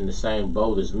brothers in the same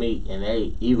boat as me, and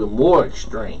they even more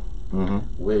extreme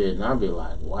with it. And I'll be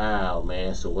like, wow,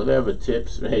 man. So whatever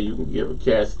tips, man, you can give a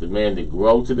cat to man to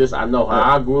grow to this. I know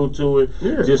how I grew to it,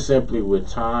 just simply with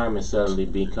time and suddenly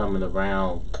becoming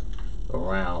around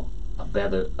a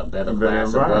better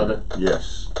class of brother.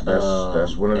 Yes,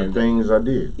 that's one of the things I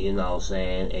did. You know what I'm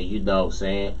saying? And you know what I'm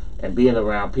saying? And being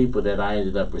around people that I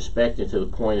ended up respecting to the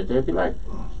point that they'd be like,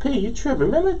 P, you tripping,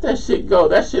 man, let that shit go.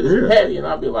 That shit is petty. And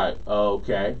I'll be like, oh,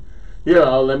 okay. You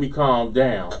know, let me calm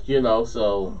down. You know,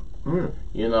 so,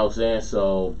 you know what I'm saying?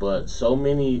 So, but so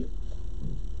many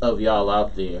of y'all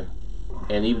out there,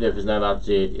 and even if it's not out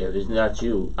there, if it's not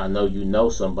you, I know you know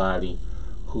somebody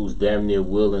who's damn near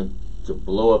willing to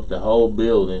blow up the whole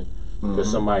building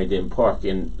because somebody parked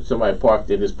in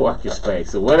his parking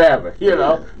space or whatever, you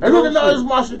know. And nigga know it's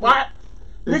my spot.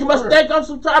 Nigga must think I'm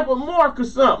some type of mark or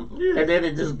something. And then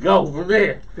it just go from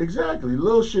there. Exactly.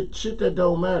 Little shit that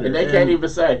don't matter. And they can't even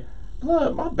say,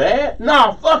 blood, my bad.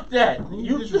 Nah, fuck that.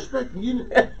 You disrespecting.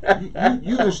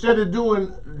 You instead of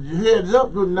doing heads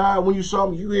up, doing nod when you saw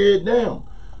me, you head down.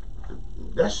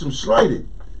 That's some slighted.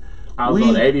 I was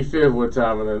on 85th one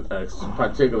time, and a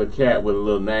particular cat with a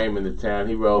little name in the town,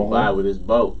 he rode by with his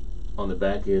boat on the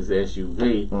back of his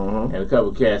SUV, and a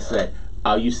couple cats say,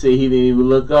 "Oh, you see, he didn't even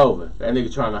look over. That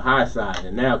nigga trying to high side."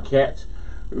 And now cats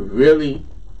really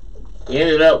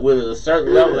ended up with a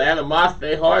certain level of animosity.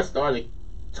 Their heart started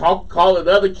calling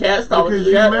other cats.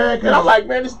 And I'm like,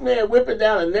 man, this man whipping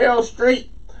down a narrow street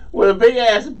with a big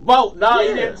ass boat. No,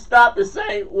 he didn't stop and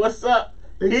say, "What's up?"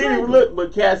 Exactly. He didn't even look,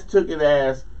 but cats took it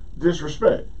as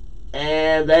disrespect.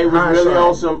 And they was really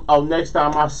on some, oh, next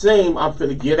time I see him, I'm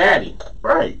finna get at him.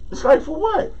 Right. It's like, for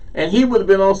what? And he would have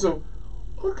been on some,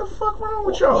 what the fuck wrong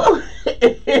with y'all?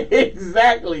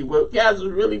 Exactly. But cats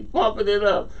was really pumping it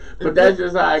up. But that's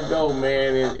just how it go,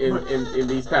 man, in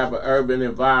these type of urban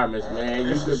environments, man.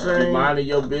 You could be minding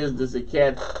your business and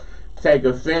cats take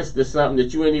offense to something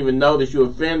that you didn't even know that you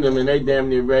offend them, and they damn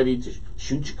near ready to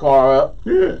shoot your car up.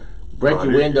 Yeah. Break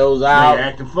your windows out. They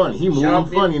acting funny. He moving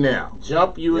funny now.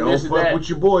 Jump you and this and that. Don't fuck with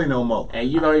your boy no more. And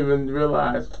you don't even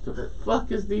realize the fuck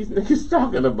is these niggas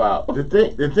talking about.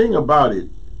 The thing about it,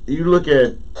 you look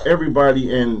at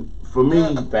everybody, and for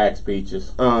me, back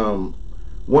speeches. One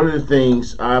of the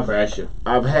things I've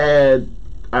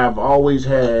always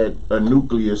had a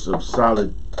nucleus of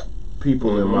solid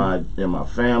people in my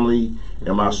family,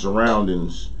 in my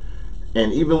surroundings,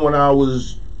 and even when I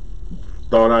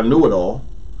thought I knew it all.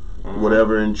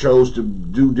 Whatever, and chose to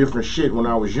do different shit when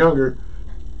I was younger,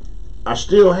 I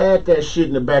still had that shit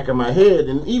in the back of my head,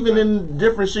 and even in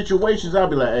different situations I'd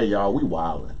be like, "Hey y'all, we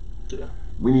wildin'. Yeah.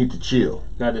 We need to chill."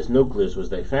 Now this nucleus, was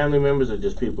they family members or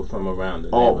just people from around the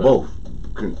neighborhood? Both.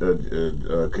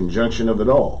 Conjunction of it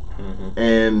all.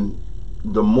 And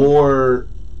the more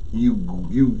you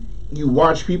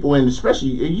watch people, and especially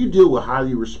you deal with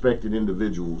highly respected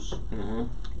individuals,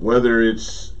 whether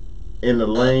it's in the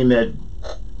lane that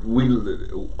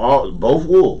both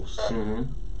wolves.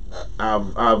 I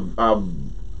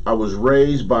was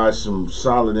raised by some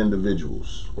solid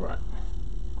individuals, right?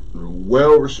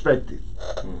 Well respected,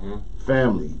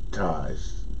 family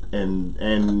ties, and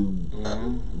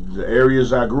the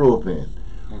areas I grew up in,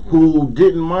 who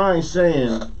didn't mind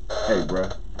saying, "Hey,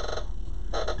 bruh,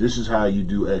 this is how you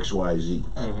do X, Y, Z."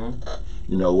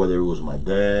 You know, whether it was my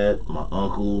dad, my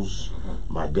uncles,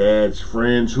 my dad's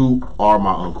friends who are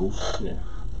my uncles. Yeah.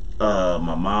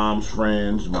 My mom's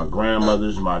friends, my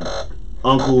grandmothers, my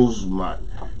uncles, my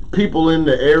people in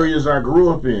the areas I grew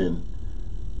up in,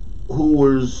 who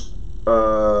was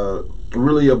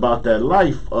really about that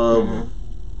life of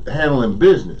handling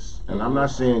business. And I'm not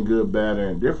saying good, bad, or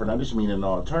indifferent. I just mean in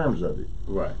all terms of it.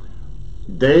 Right.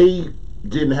 They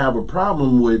didn't have a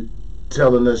problem with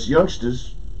telling us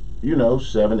youngsters,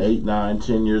 7, 8, 9,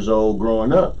 10 years old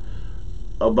growing up,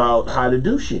 about how to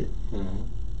do shit.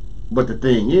 But the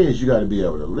thing is, you got to be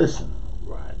able to listen,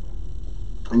 right?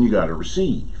 And you got to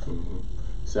receive.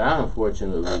 So I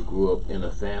unfortunately grew up in a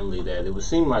family that it would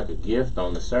seem like a gift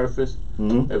on the surface.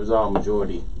 It was all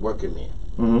majority working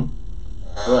men.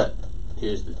 But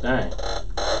here's the thing: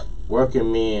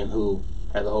 working men who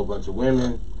had a whole bunch of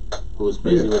women, who was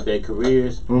busy with their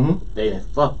careers, they didn't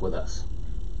fuck with us.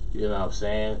 You know what I'm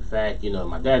saying? In fact,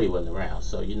 my daddy wasn't around,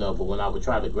 so but when I would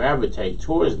try to gravitate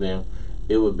towards them,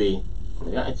 it would be,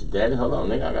 "Nigga, I ain't your daddy. Hold on,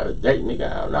 nigga, I got a date,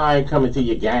 nigga. No, I ain't coming to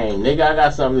your game, nigga. I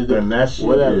got something to do." And that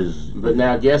shit is. But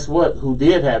now, guess what? Who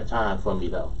did have time for me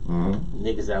though?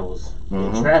 Niggas that was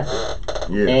in traffic.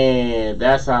 Yeah. And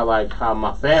that's how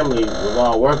my family was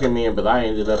all working men, but I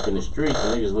ended up in the streets,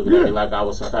 and niggas looking at me like I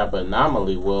was some type of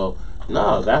anomaly. Well,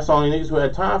 no, that's the only niggas who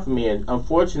had time for me, and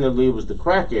unfortunately, it was the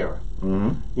crack era.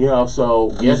 So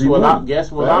guess what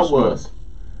I was?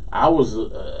 I was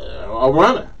a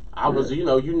runner. I was,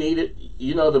 you needed,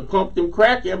 to pump them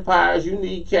crack empires. You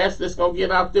need cats that's gonna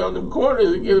get out there on them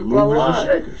corners and get a front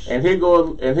line. And here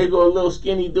go a little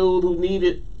skinny dude who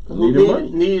needed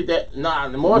that. Nah,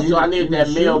 more so I needed that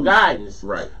male guidance.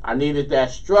 Right. I needed that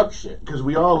structure. Because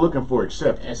we all looking for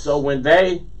acceptance. And so when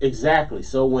they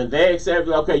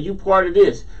accepted, okay, you part of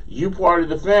this, you part of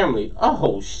the family.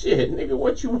 Oh shit, nigga,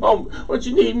 what you want? What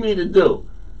you need me to do?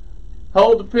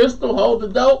 Hold the pistol, hold the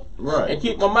dope, right, and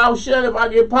keep my mouth shut if I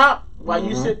get popped while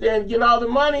you sit there and get all the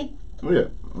money? Yeah.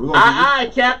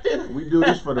 Aye, Captain. We do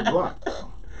this for the block.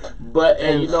 But,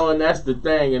 and that's the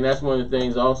thing, and that's one of the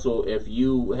things also, if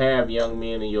you have young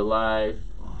men in your life,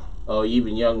 or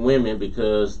even young women,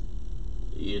 because,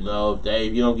 if you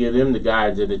don't give them the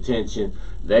guidance and attention,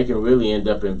 they can really end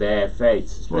up in bad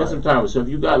fates. Spend some time. So if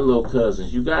you got little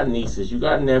cousins, you got nieces, you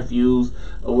got nephews,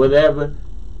 or whatever,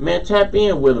 man, tap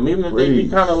in with them, even if they be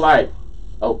kind of like,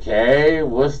 okay,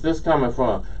 what's this coming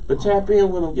from? But tap in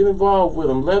with them, get involved with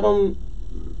them, let them.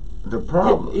 The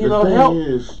problem, help.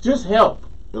 Is, just help.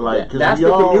 Like, that's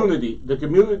the community. The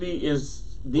community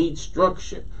needs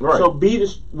structure. Right. So be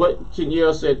what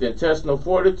Kenyelle said, the intestinal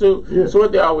fortitude. Yeah. So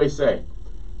what they always say,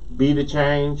 be the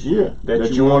change. Yeah.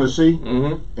 That you want to see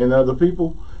in other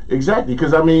people. Exactly.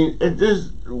 Because I mean,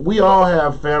 we all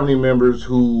have family members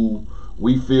who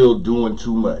we feel doing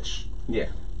too much. Yeah.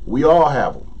 We all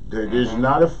have them. There's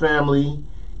not a family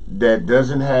that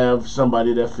doesn't have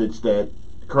somebody that fits that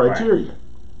criteria. Right.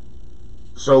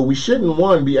 So we shouldn't,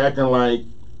 one, be acting like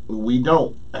we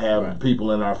don't have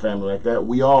people in our family like that.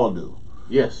 We all do.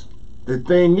 Yes. The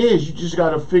thing is, you just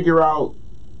got to figure out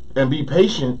and be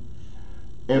patient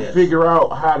and figure out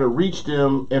how to reach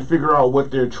them and figure out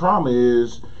what their trauma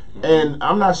is. And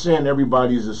I'm not saying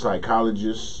everybody's a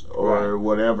psychologist or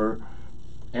whatever.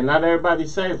 And not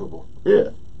everybody's savable. Yeah.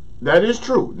 That is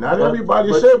true. Not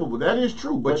everybody's savable. That is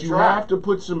true. But you have to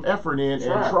put some effort in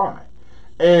and try.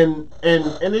 And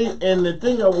the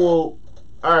thing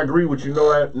I agree with you.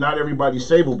 Not everybody's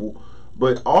savable,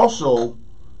 but also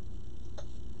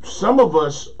some of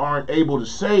us aren't able to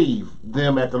save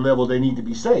them at the level they need to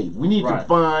be saved. We need to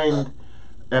find,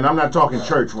 and I'm not talking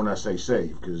church when I say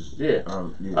save, because we're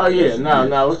talking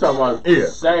about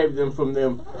save them from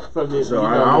this. So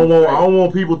I don't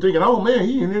want people thinking, oh man,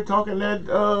 he in there talking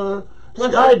that.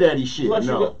 Sky Daddy shit. Plus,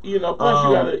 no. You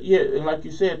gotta, and like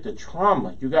you said, the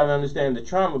trauma. You gotta understand the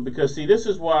trauma, because see, this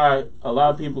is why a lot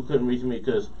of people couldn't reach me,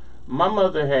 because my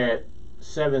mother had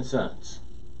 7 sons.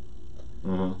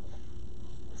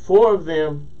 4 of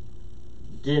them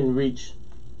didn't reach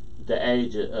the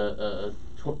age of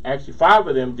actually 5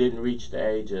 of them didn't reach the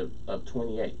age of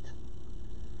 28,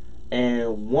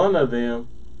 and 1 of them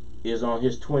is on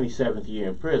his 27th year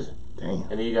in prison. Damn.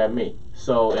 And then you got me.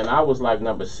 So, and I was like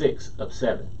number 6 of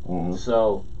 7.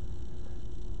 So,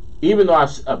 even though I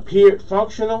appeared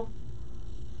functional,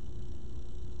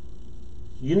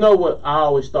 you know what I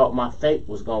always thought my fate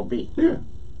was going to be. Yeah.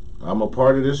 I'm a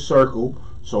part of this circle,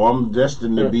 so I'm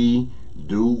destined to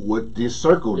do what this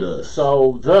circle does.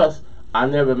 So, thus, I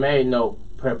never made no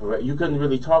preparation. You couldn't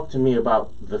really talk to me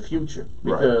about the future,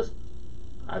 because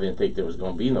I didn't think there was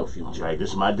going to be no future. Right,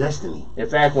 this is my destiny. In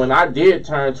fact, when I did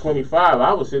turn 25,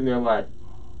 I was sitting there like,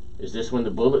 is this when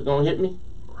the bullet going to hit me?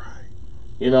 Right.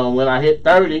 You know, when I hit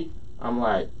 30, I'm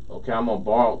like, okay, I'm on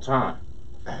borrowed time.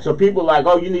 So people like,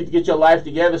 oh, you need to get your life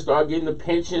together, start getting the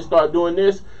pension, start doing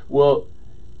this. Well,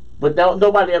 but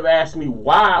nobody ever asked me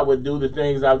why I would do the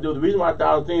things I would do. The reason why I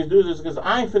thought things do this is because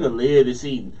I ain't finna live to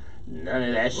see none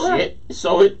of that shit.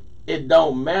 So it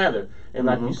don't matter. And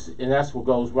like you, and that's what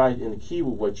goes right in the key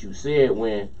with what you said,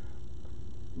 when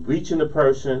reaching the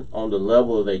person on the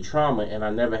level of their trauma. And I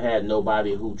never had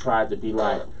nobody who tried to be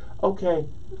like, okay,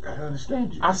 I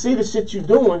understand you. I see the shit you're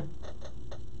doing.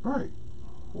 Right.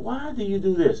 Why do you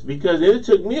do this? Because it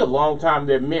took me a long time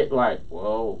to admit, like,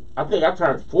 well, I think I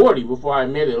turned 40 before I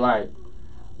admitted, like,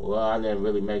 well, I didn't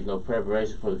really make no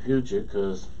preparation for the future,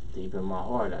 because deep in my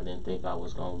heart, I didn't think I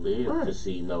was gonna live to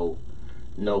see no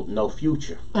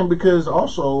future. And because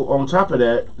also on top of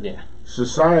that,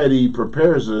 society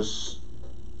prepares us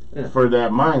for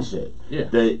that mindset. Yeah.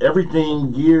 That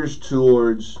everything gears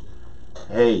towards,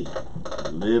 hey,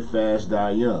 live fast,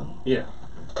 die young. Yeah.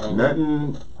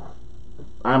 Nothing.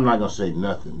 I'm not gonna say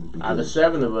nothing. Out of the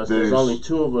 7 of us, there's only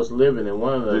 2 of us living, and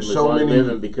one of them is only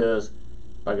living because,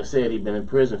 like I said, he's been in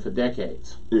prison for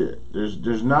decades. Yeah,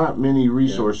 there's not many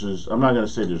resources. I'm not gonna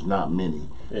say there's not many,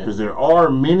 because there are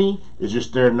many. It's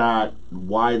just they're not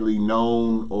widely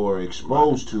known or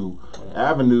exposed to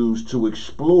avenues to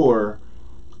explore,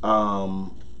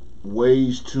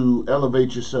 ways to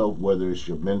elevate yourself, whether it's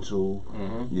your mental,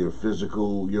 your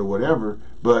physical, your whatever.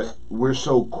 But we're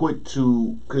so quick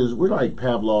to, because we're like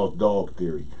Pavlov's dog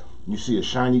theory. You see a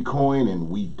shiny coin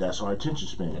and that's our attention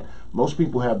span. Yeah. Most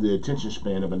people have the attention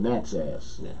span of a gnat's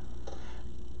ass. Yeah.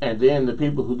 And then the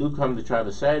people who do come to try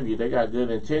to save you, they got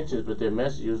good intentions, but their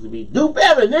message used to be, do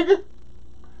better, nigga.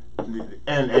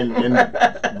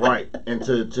 And right. And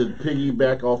to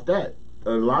piggyback off that,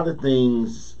 a lot of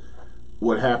things,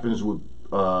 what happens with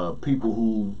people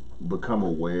who become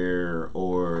aware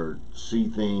or see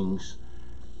things,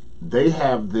 they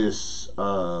have this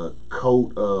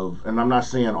coat of, and I'm not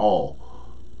saying all,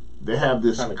 they have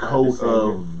this coat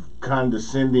of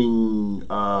condescending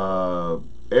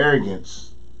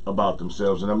arrogance about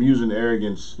themselves. And I'm using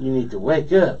arrogance. You need to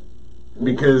wake up.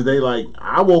 Because they like,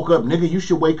 I woke up, nigga, you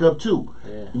should wake up too.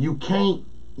 Yeah. You can't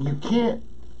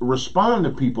respond to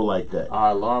people like that.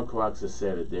 Our alarm clocks are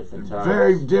set at different times.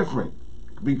 Very different.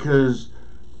 Because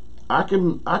I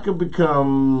can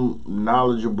become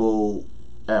knowledgeable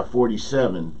at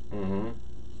 47,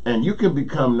 and you can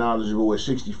become knowledgeable at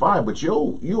 65. But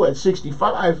you at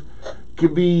 65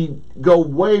 could go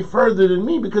way further than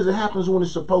me because it happens when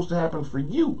it's supposed to happen for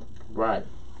you. Right.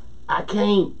 I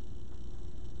can.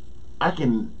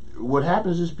 What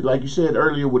happens is, like you said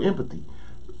earlier, with empathy.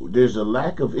 There's a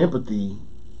lack of empathy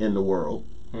in the world.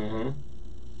 A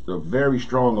very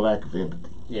strong lack of empathy.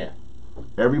 Yeah.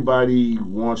 Everybody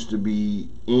wants to be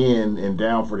in and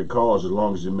down for the cause as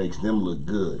long as it makes them look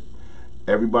good.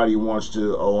 Everybody wants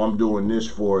to, I'm doing this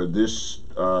for this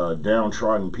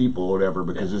downtrodden people or whatever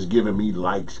because it's giving me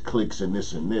likes, clicks, and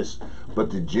this and this.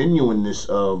 But the genuineness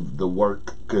of the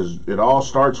work, because it all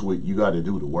starts with you got to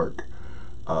do the work.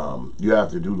 You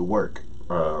have to do the work.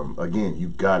 Again, you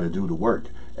got to do the work.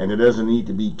 And it doesn't need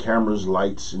to be cameras,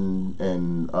 lights,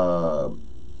 and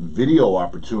video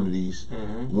opportunities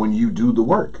when you do the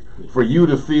work. For you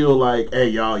to feel like, hey,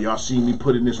 y'all see me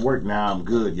put in this work, now I'm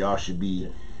good. Y'all should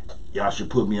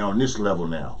put me on this level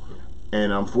now.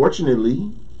 And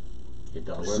unfortunately,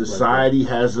 society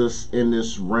has us in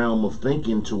this realm of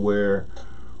thinking to where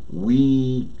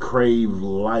we crave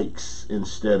likes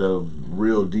instead of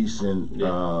real decent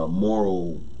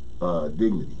moral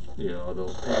dignity. You know,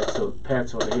 those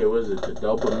pats on the head. What is it? The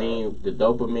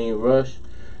dopamine rush.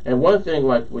 And one thing,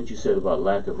 like what you said about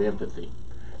lack of empathy,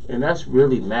 and that's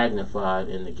really magnified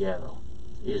in the ghetto,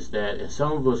 is that and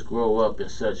some of us grow up in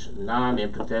such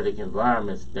non-empathetic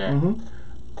environments that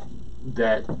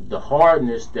that the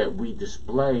hardness that we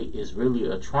display is really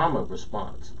a trauma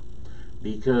response.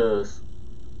 Because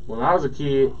when I was a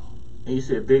kid, and you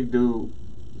said big dude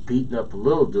beating up a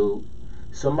little dude,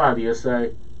 somebody will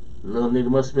say, little nigga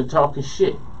must have been talking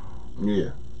shit.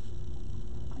 Yeah.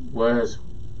 Whereas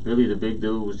really the big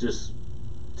dude was just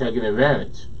taking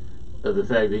advantage of the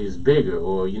fact that he's bigger,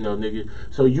 or nigga.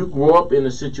 So you grow up in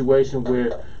a situation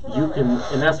where you can,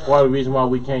 and that's part of the reason why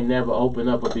we can't never open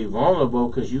up or be vulnerable,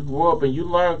 because you grow up and you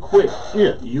learn quick.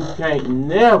 Yeah. You can't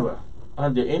never,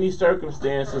 under any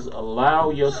circumstances,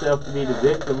 allow yourself to be the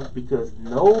victim, because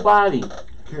nobody,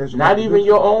 not even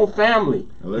your own family,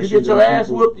 you get your ass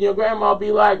whooped and your grandma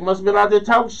be like, must have been out there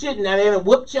talking shit and now they done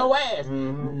whooped your ass.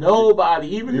 Nobody,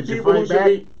 even the people who should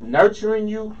be nurturing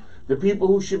you, the people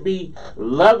who should be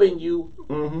loving you,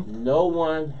 no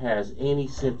one has any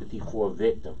sympathy for a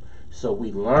victim. So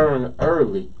we learn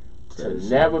early to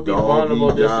never be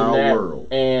vulnerable, this and that.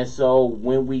 World. And so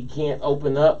when we can't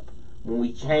open up, when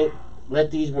we can't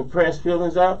let these repressed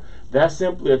feelings out, that's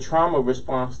simply a trauma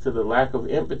response to the lack of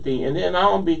empathy. And then I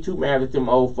don't be too mad at them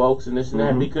old folks and this and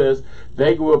that, because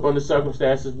they grew up under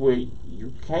circumstances where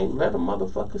you can't let a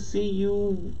motherfucker see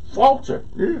you falter.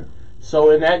 Yeah.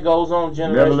 So, and that goes on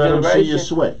generation to generation. See you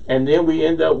sweat. And then we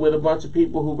end up with a bunch of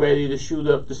people who ready to shoot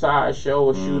up the sideshow,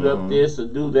 or shoot up this, or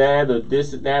do that, or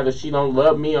this and that, or she don't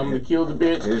love me, I'm gonna kill the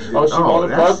bitch, or she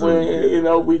wanna fuck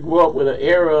with. We grew up with an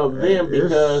era of them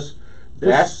because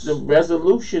that's the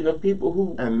resolution of people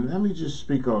who. And let me just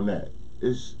speak on that.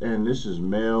 And this is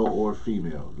male or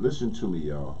female. Listen to me,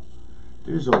 y'all.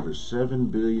 There's over 7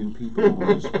 billion people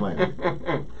on this planet.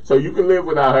 So you can live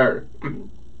without her.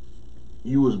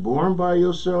 You was born by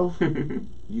yourself.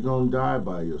 You gonna die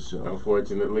by yourself.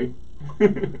 Unfortunately.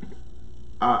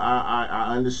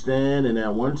 I understand, and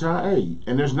at one time, hey,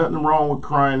 and there's nothing wrong with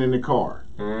crying in the car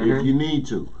if you need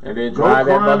to. And then drive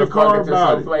that motherfucker to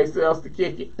someplace else to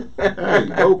kick it. Hey,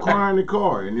 go cry in the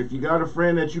car, and if you got a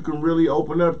friend that you can really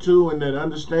open up to and that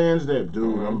understands that,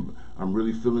 dude, I'm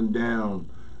really feeling down,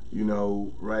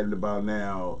 right about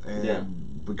now,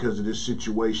 and because of this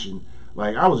situation.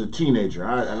 Like, I was a teenager,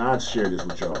 and I'd share this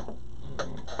with y'all.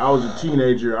 I was a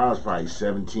teenager, I was probably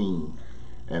 17,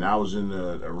 and I was in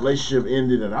a relationship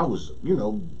ended, and I was,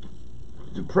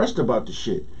 depressed about the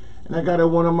shit. And I got at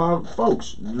one of my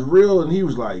folks, and he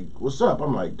was like, what's up?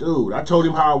 I'm like, dude, I told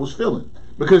him how I was feeling.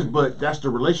 But that's the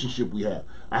relationship we have.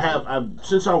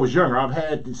 Since I was younger, I've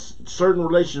had this certain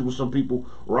relationship with some people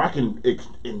where I can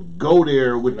go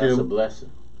there with them. That's a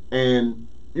blessing. And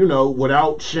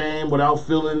without shame, without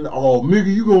feeling, oh,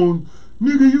 nigga,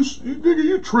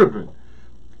 you tripping.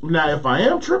 Now, if I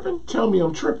am tripping, tell me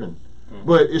I'm tripping.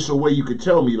 But it's a way you could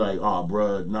tell me, like, oh,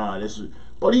 bruh, nah, this is.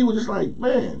 But he was just like,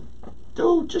 man,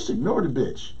 dude, just ignore the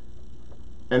bitch.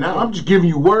 And I'm just giving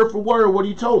you word for word what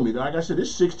he told me. Like I said,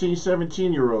 this 16,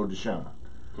 17-year-old Deshaun,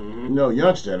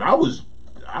 youngster, and I was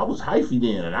hyphy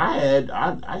then, and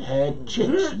I had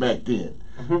chicks back then.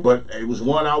 But it was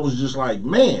one I was just like,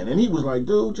 man. And he was like,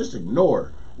 dude, just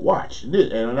ignore. Watch.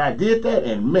 And I did that,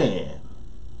 and man.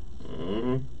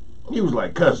 He was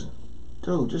like, cousin,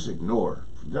 dude, just ignore.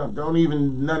 Don't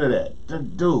even, none of that.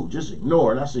 Dude, just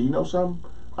ignore. And I said, you know something?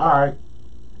 all right.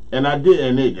 And I did,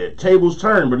 and the tables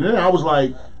turned. But then I was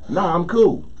like, nah, I'm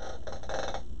cool.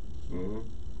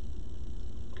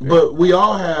 But we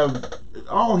all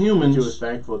humans. You was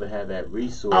thankful to have that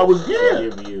resource. To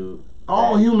give you.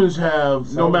 All humans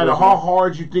have, no matter how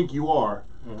hard you think you are,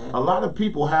 a lot of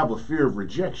people have a fear of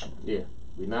rejection. Yeah,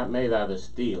 we're not made out of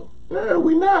steel. No,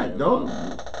 we not.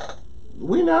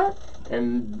 We not.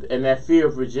 And that fear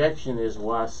of rejection is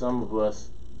why some of us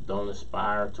don't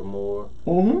aspire to more.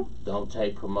 Don't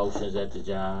take promotions at the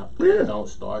job. Don't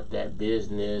start that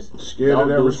business. Scared don't of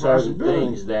that do certain responsibility.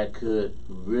 things that could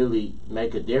really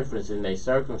make a difference in their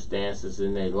circumstances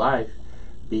in their life,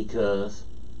 because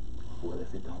what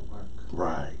if it don't work?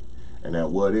 Right. And that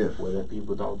what if? What if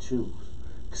people don't choose?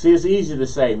 See, it's easy to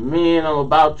say, man, I'm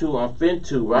about to, I'm fin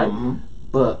to, right?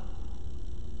 But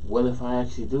what if I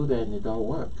actually do that and it don't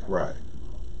work? Right.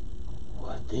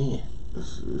 What then?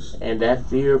 It's and that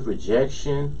fear of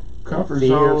rejection, comfort fear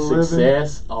zone of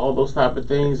success, all those type of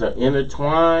things are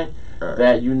intertwined.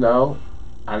 That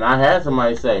and I had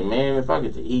somebody say, man, if I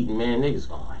get to eat, man, niggas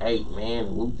gonna hate,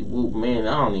 man, whoop-de-whoop, man,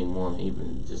 I don't even want to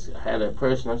even just have that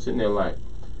person. I'm sitting there like,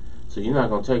 so you're not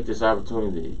gonna take this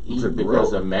opportunity to eat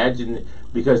because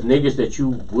because niggas that you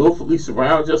willfully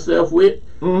surround yourself with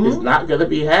is not gonna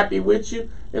be happy with you.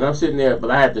 And I'm sitting there,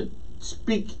 but I had to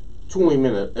speak to him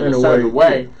in a certain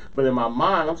way. But in my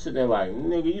mind, I'm sitting there like,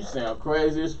 nigga, you sound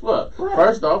crazy as fuck. Right.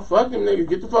 First off, fuck them niggas.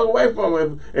 Get the fuck away from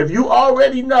them. If you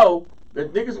already know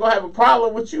that niggas gonna have a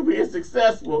problem with you being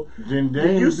successful, then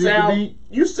you sound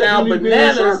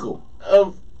bananas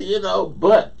of,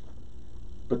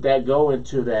 but that go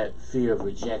into that fear of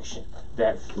rejection.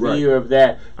 That fear of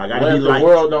that, what if the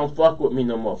world don't fuck with me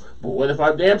no more? But what if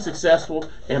I'm damn successful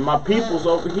and my peoples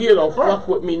over here don't fuck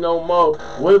with me no more?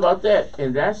 What about that?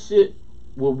 And that shit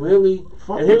will really,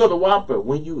 and here go the whopper,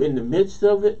 when you in the midst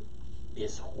of it,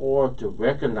 it's hard to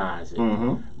recognize it.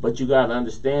 But you gotta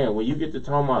understand, when you get to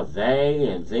talking about they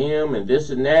and them and this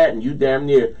and that, and you damn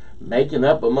near making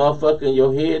up a motherfucker in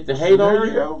your head to hate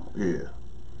on you,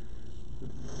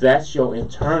 that's your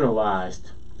internalized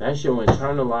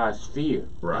fear.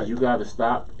 Right. And you gotta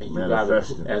stop, and you gotta,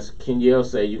 as Kenyelle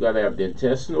say, you gotta have the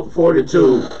intestinal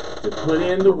fortitude to put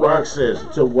in the work,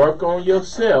 to work on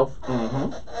yourself.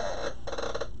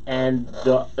 And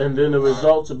then the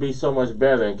results will be so much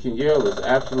better. And Kenyelle is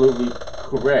absolutely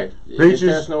correct.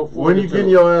 Peaches, when you getting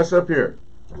your ass up here?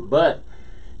 But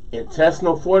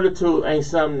intestinal fortitude ain't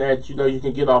something that you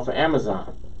can get off of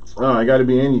Amazon. Oh, it got to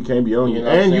be in you, can't be on you,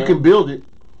 and you can build it.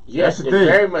 Yes, that's the thing.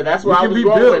 Very much. That's why I was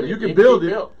going with it. You can build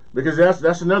it because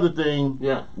that's another thing.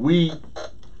 Yeah. We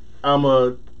have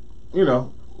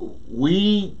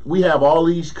all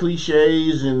these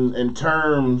cliches and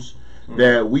terms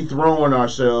that we throw on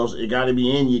ourselves. It got to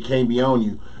be in you, can't be on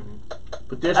you.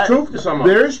 But there's truth to some of it.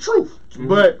 There is truth.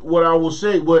 But what I will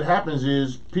say, what happens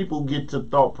is people get to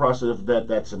thought process that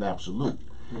that's an absolute.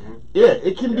 Yeah,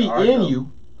 it can be in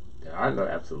you. There are no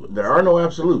absolutes. There are no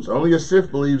absolutes. Only a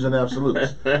Sith believes in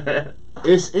absolutes.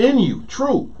 It's in you,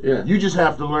 true. Yeah. You just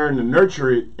have to learn to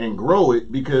nurture it and grow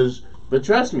it because... But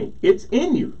trust me, it's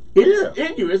in you. It's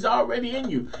in you. It's already in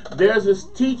you. There's a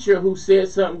teacher who said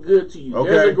something good to you.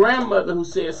 There's a grandmother who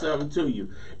said something to you.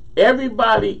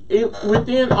 Everybody,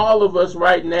 within all of us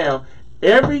right now,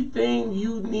 everything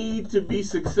you need to be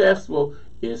successful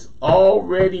is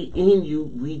already in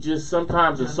you. We just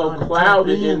sometimes are so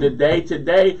clouded in the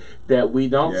day-to-day that we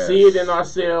don't see it in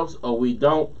ourselves, or we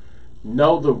don't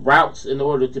know the routes in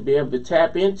order to be able to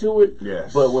tap into it.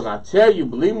 Yes. But when I tell you,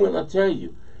 believe me when I tell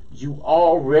you, you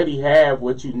already have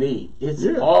what you need. It's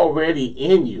already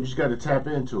in you. You just got to tap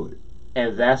into it.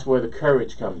 And that's where the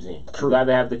courage comes in. True. You got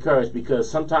to have the courage,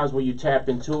 because sometimes when you tap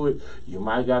into it, you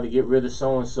might got to get rid of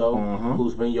so-and-so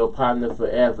who's been your partner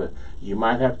forever. You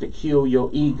might have to kill your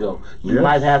ego. You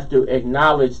might have to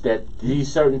acknowledge that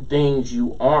these certain things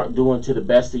you aren't doing to the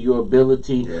best of your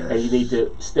ability, and you need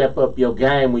to step up your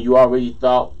game when you already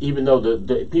thought, even though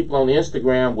the people on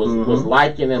Instagram was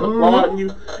liking and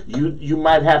applauding you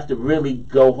might have to really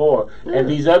go hard. And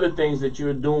these other things that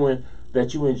you're doing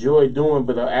that you enjoy doing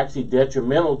but are actually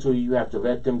detrimental to you, you have to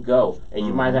let them go. And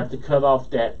you might have to cut off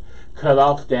that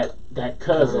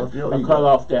cousin, or cut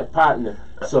off that partner.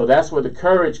 So that's where the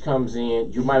courage comes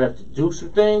in. You might have to do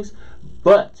some things,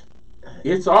 but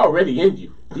it's already in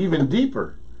you. Even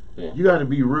deeper, you got to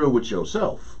be real with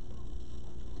yourself.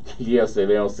 Yes, they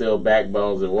don't sell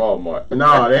backbones at Walmart.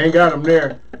 No, they ain't got them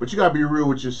there. But you got to be real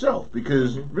with yourself,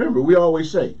 because remember, we always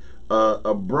say,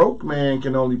 a broke man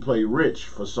can only play rich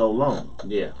for so long.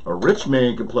 Yeah. A rich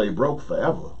man can play broke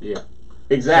forever. Yeah.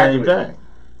 Exactly. Same thing.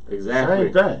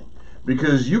 Exactly. Same thing.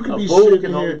 Because you can a be fool sitting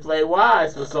can here only play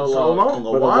wise for so long.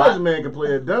 A wise man can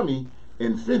play a dummy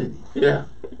infinity. Yeah.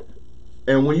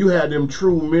 And when you had them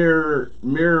true mirror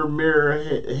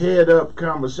head up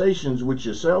conversations with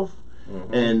yourself,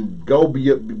 and go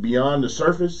beyond the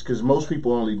surface, because most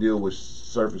people only deal with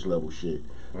surface level shit.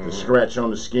 The scratch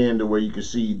on the skin to where you can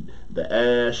see the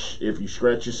ash. If you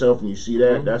scratch yourself and you see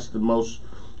that, that's the most.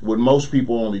 What most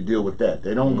people only deal with that.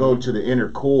 They don't go to the inner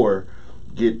core,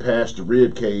 get past the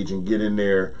rib cage, and get in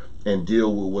there and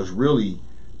deal with what's really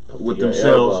with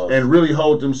themselves elbows. And really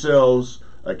hold themselves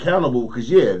accountable. Because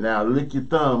now lick your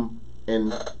thumb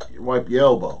and wipe your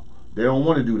elbow. They don't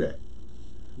want to do that.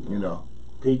 You know.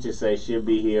 Peaches say she'll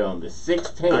be here on the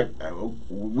 16th.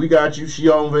 We got you. She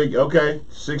on vacation. Okay,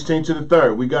 16th to the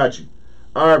 3rd. We got you.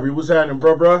 All right, what's happening,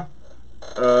 bruh?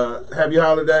 Happy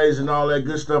holidays and all that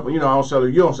good stuff. You know, I don't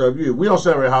celebrate. You don't celebrate. We don't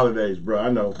celebrate holidays, bro.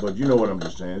 I know, but you know what I'm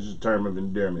just saying. It's just a term of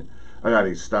endearment. I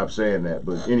gotta stop saying that.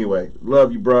 But anyway,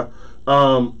 love you, bro.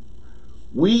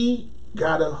 We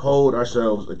gotta hold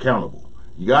ourselves accountable.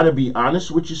 You gotta be honest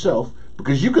with yourself,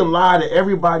 because you can lie to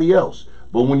everybody else,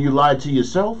 but when you lie to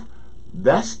yourself,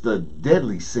 that's the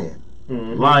deadly sin.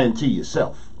 Lying to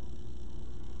yourself.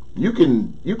 You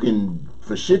can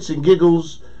for shits and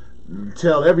giggles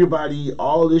tell everybody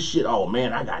all this shit. Oh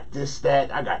man, I got this,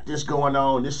 that, I got this going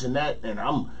on, this and that, and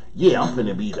I'm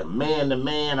finna be the man.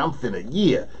 I'm finna,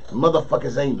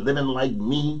 motherfuckers ain't living like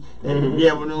me, and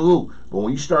but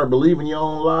when you start believing your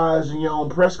own lies and your own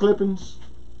press clippings,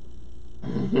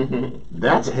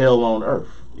 that's hell on earth.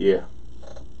 Yeah,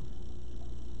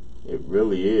 it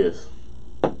really is.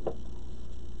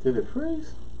 Did it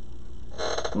freeze?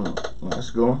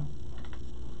 Let's go.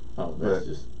 Oh, that's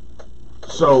just.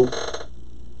 So,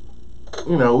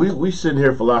 you know, we sitting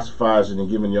here philosophizing and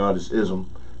giving y'all this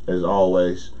ism, as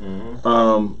always.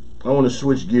 I want to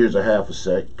switch gears a half a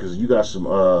sec, because you got some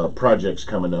projects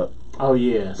coming up. Oh,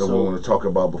 yeah. That we want to talk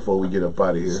about before we get up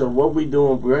out of here. So what we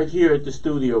doing right here at the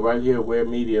studio, right here where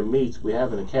media meets, we're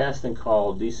having a casting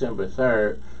call December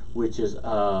 3rd, which is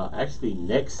actually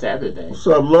next Saturday. What's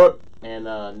up, look? And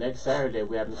next Saturday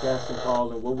we're having a casting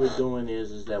call, and what we're doing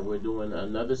is that we're doing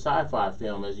another sci-fi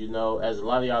film. As you know, as a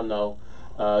lot of y'all know,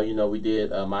 we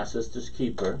did My Sister's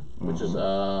Keeper, which is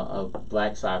a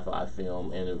black sci-fi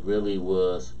film, and it really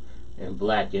was in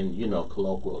black in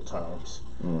colloquial terms.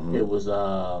 It was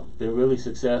been really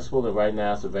successful, and right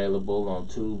now it's available on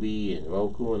Tubi and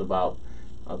Roku and about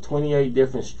 28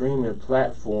 different streaming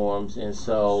platforms. And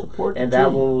so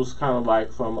that one was kind of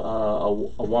like from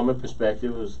a woman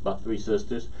perspective. It was about 3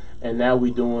 sisters, and now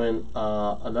we're doing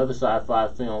another sci-fi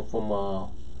film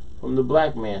from the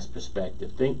black man's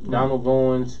perspective. Think Donald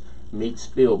Goins meets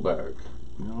Spielberg.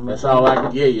 That's all I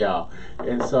can get y'all.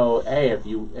 And so, hey, if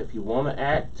you want to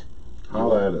act,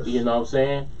 holler at us. You know what I'm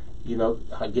saying?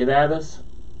 Get at us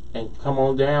and come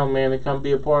on down, man, and come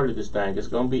be a part of this thing. It's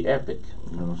gonna be epic.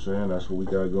 You know what I'm saying? That's what we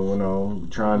got going on. We're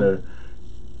trying to,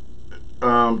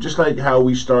 just like how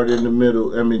we started in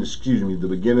the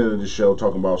beginning of the show,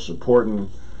 talking about supporting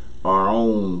our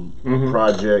own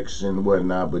projects and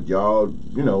whatnot. But y'all,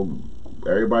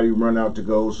 everybody run out to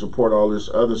go support all this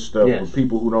other stuff with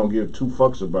people who don't give 2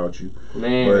 fucks about you.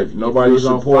 Man, but nobody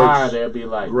supports they'll be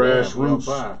like,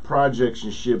 grassroots projects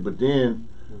and shit. But then,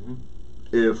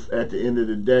 if at the end of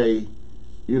the day,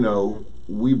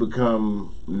 we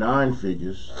become 9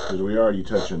 figures, because we already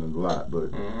touching a lot,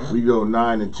 but we go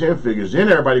 9 and 10 figures, then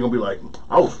everybody gonna be like,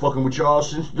 I was fucking with y'all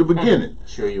since the beginning.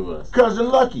 Sure you was. Cousin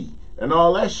Lucky and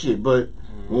all that shit. But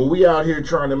when we out here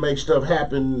trying to make stuff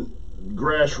happen,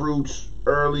 grassroots,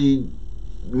 early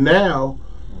now,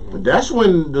 that's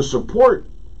when the support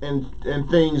and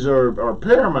things are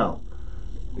paramount.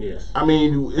 Yes. I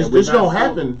mean, it's gonna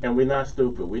happen. And we're not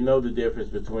stupid. We know the difference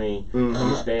between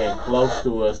you staying close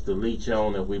to us to leech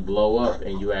on if we blow up,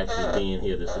 and you actually being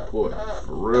here to support us.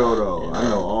 For real though, I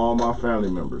know all my family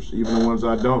members, even the ones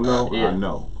I don't know. I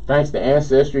know. Thanks to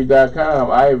Ancestry.com,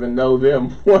 I even know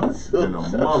them once. And a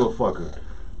motherfucker.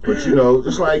 But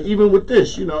it's like, even with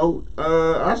this,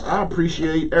 I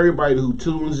appreciate everybody who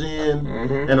tunes in,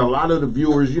 and a lot of the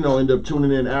viewers, end up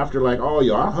tuning in after, like, oh,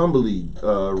 I humbly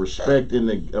respect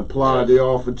and applaud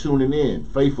y'all for tuning in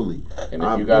faithfully. And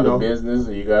if you got a business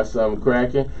or you got something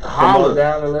cracking, come on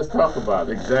down and let's talk about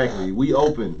it. Exactly. We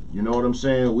open. You know what I'm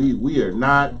saying? We are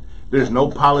not, there's no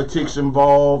politics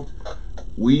involved.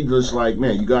 We just like,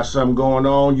 man, you got something going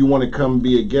on, you want to come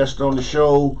be a guest on the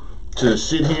show, to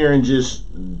sit here and just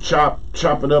chop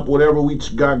it up, whatever we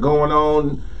got going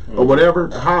on or whatever,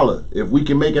 holla. If we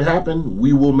can make it happen,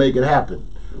 we will make it happen.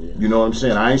 You know what I'm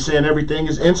saying? I ain't saying everything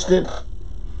is instant,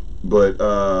 but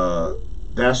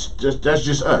that's just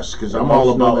us, because I'm all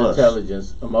about us.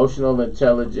 Emotional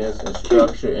intelligence, and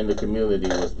structure in the community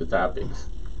was the topics.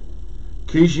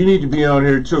 Keish, you need to be on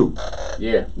here too.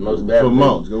 Yeah, most definitely. For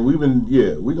months. We've been,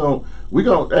 we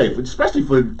gon' hey, especially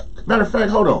for, matter of fact,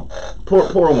 hold on.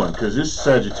 Pour one, because it's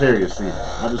Sagittarius season.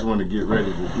 I just want to get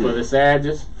ready to for the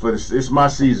Sagittarius? It's my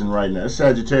season right now. It's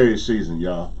Sagittarius season,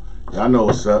 y'all. Y'all know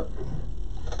what's up.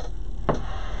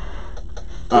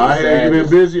 I ain't been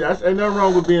busy. Ain't nothing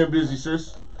wrong with being busy,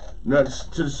 sis. Nothing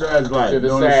to the Sag life. You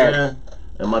know what I'm saying?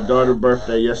 And my daughter's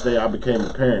birthday yesterday, I became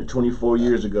a parent 24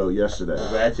 years ago yesterday.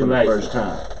 Congratulations. For the first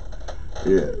time.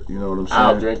 Yeah, you know what I'm saying?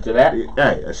 I'll drink to that.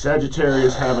 Hey, a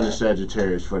Sagittarius having a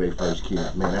Sagittarius for their first kid.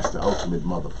 Man, that's the ultimate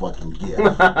motherfucking gift.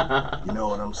 You know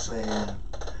what I'm saying?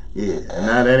 Yeah, and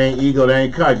now that ain't ego, that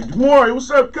ain't cocky. Maury, what's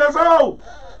up, cuzzo?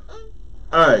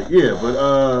 Alright, yeah,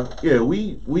 but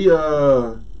we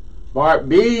Bart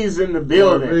B's in the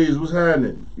building. Bart B's, what's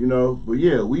happening? You know, but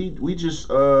yeah, we just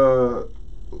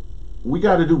we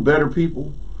got to do better,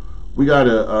 people. We got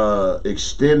to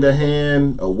extend a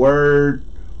hand, a word.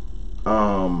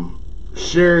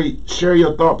 Share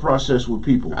your thought process with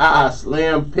people.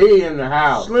 Slim P in the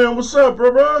house. Slim, what's up,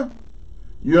 bro?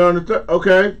 You on the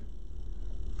okay?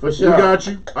 For sure. We got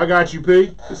you. I got you,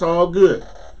 P. It's all good.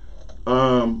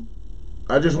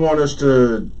 I just want us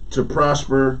to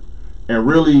prosper and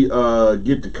really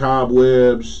get the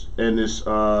cobwebs and this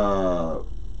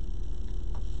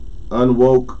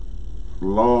unwoke,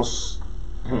 lost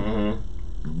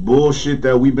bullshit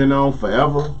that we've been on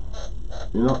forever.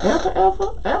 You know,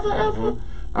 ever.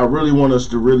 I really want us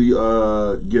to really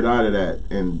get out of that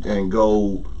and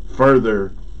go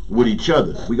further with each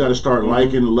other. We got to start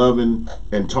liking, loving,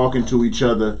 and talking to each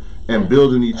other and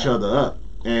building each other up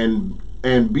and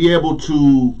be able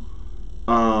to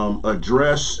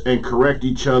address and correct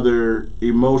each other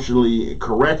emotionally,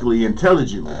 correctly,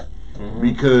 intelligently,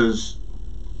 because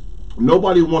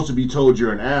nobody wants to be told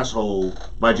you're an asshole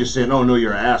by just saying, oh no,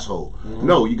 you're an asshole.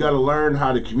 No, you got to learn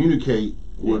how to communicate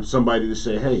with somebody to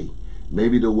say, hey,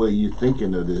 maybe the way you're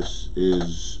thinking of this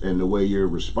is, and the way you're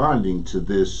responding to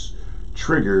this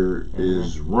trigger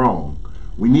is wrong.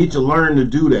 We need to learn to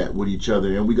do that with each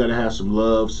other, and we got to have some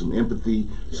love, some empathy,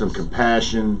 some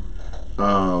compassion.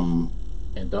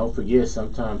 And don't forget,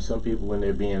 sometimes some people, when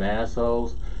they're being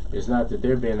assholes, it's not that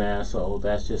they're being an asshole,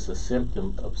 that's just a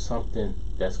symptom of something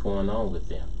that's going on with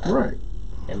them. Right.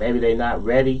 And maybe they're not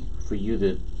ready for you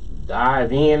to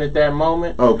dive in at that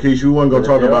moment. Oh, Keisha, you wasn't going to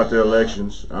talk about the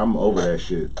elections. I'm over that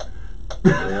shit.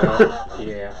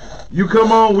 Yeah. You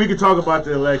come on, we can talk about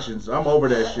the elections. I'm over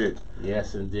that shit.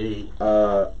 Yes, indeed.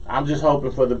 I'm just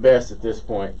hoping for the best at this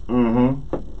point.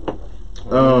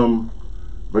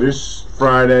 But it's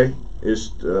Friday.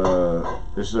 It's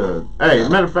hey,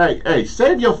 matter of fact, hey,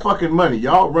 save your fucking money.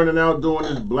 Y'all running out doing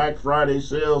this Black Friday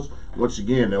sales. Once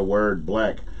again, that word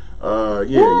black.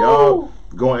 Y'all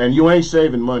going, and you ain't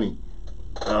saving money.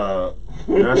 See,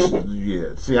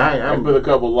 I put a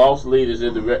couple lost leaders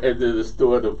into the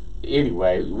store.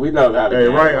 Anyway, we know how to. Hey,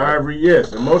 right, Ivory.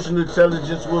 Yes, emotional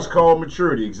intelligence was called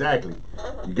maturity. Exactly.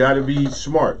 You got to be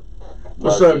smart.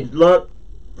 What's up, Luck?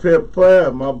 Pip,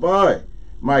 my boy,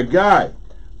 my guy.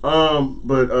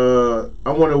 But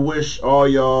I want to wish all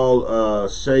y'all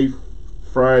safe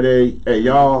Friday. Hey,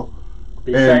 y'all.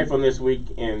 Be safe on this week,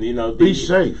 and be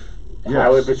safe.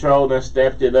 Highway Patrol done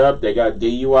stepped it up. They got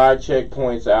DUI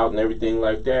checkpoints out and everything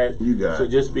like that. You got so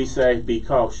just be safe, be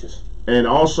cautious. And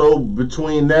also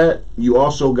between that, you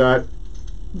also got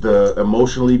the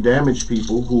emotionally damaged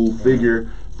people who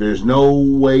figure there's no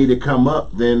way to come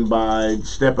up than by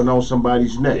stepping on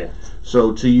somebody's neck. Yeah.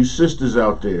 So to you sisters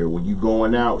out there, when you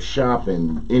going out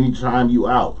shopping, anytime you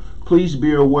out, please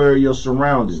be aware of your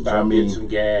surroundings. Get some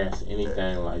gas,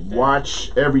 anything like that. Watch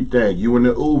everything. You in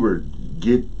the Uber,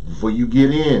 before you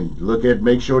get in,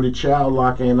 make sure the child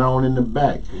lock ain't on in the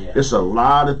back. Yeah. It's a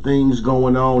lot of things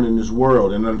going on in this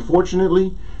world, and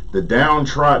unfortunately, the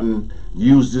downtrodden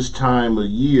use this time of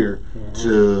year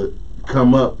to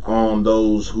come up on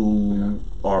those who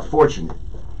are fortunate.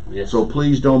 Yes. So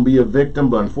please don't be a victim,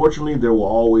 but unfortunately there will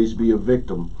always be a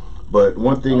victim. But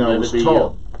one thing I was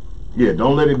taught,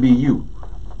 don't let it be you.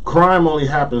 Crime only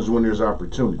happens when there's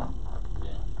opportunity.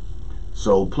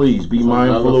 So please be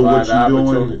mindful of what you're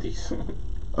doing.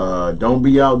 Don't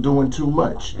be out doing too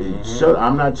much.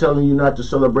 I'm not telling you not to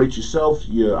celebrate yourself,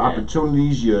 your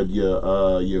opportunities,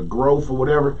 your growth or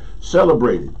whatever.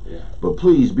 Celebrate it. Yeah. But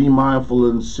please be mindful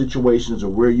in situations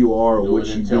of where you are or what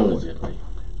you're doing.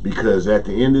 Because at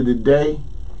the end of the day,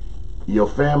 your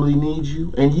family needs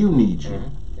you and you need you.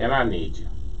 And I need you.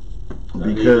 Because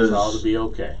I need us all to be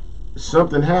okay.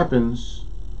 Something happens.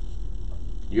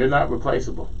 You're not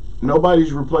replaceable.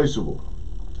 Nobody's replaceable.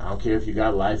 I don't care if you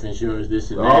got life insurance,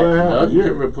 this and All that. that Nothing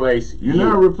can replace You're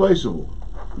not replaceable.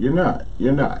 You're not.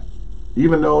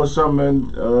 Even though in some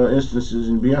instances,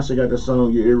 and Beyonce got that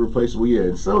song, "You're Irreplaceable," yeah.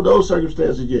 In some of those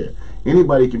circumstances, yeah,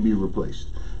 anybody can be replaced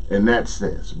in that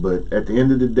sense. But at the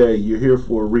end of the day, you're here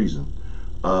for a reason.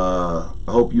 I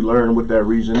hope you learn what that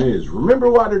reason is. Remember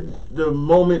why the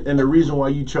moment and the reason why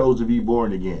you chose to be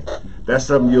born again. That's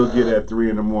something you'll get at 3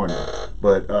 in the morning.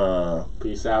 But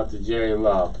peace out to Jerry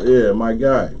Law. Yeah, my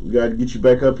guy. We got to get you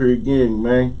back up here again,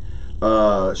 man.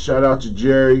 Shout out to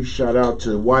Jerry. Shout out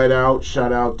to Whiteout.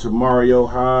 Shout out to Mario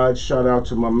Hodge. Shout out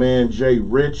to my man Jay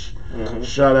Rich.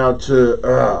 Shout out to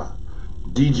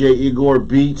DJ Igor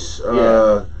Beats.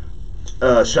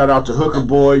 Shout out to Hooker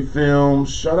Boy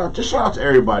Films. Shout out to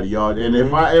everybody, y'all. And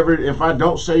if I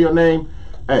don't say your name,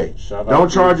 hey, don't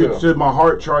charge it to my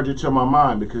heart, charge it to my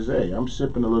mind, because hey, I'm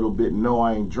sipping a little bit and no,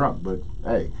 I ain't drunk, but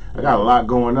hey, I got a lot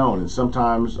going on, and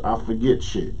sometimes I forget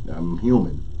shit. I'm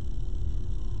human.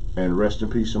 And rest in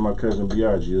peace to my cousin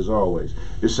Biaggi, as always.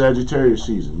 It's Sagittarius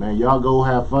season, man. Y'all go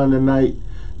have fun tonight.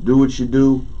 Do what you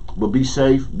do, but be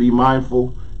safe, be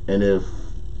mindful, and if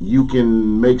you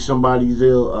can make somebody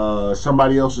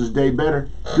else's day better,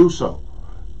 do so.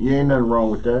 You ain't nothing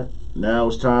wrong with that. Now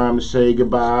it's time to say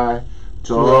goodbye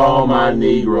to all my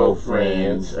Negro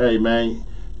friends. Hey, man.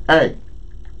 Hey,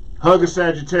 hug a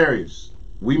Sagittarius.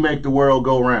 We make the world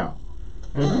go round.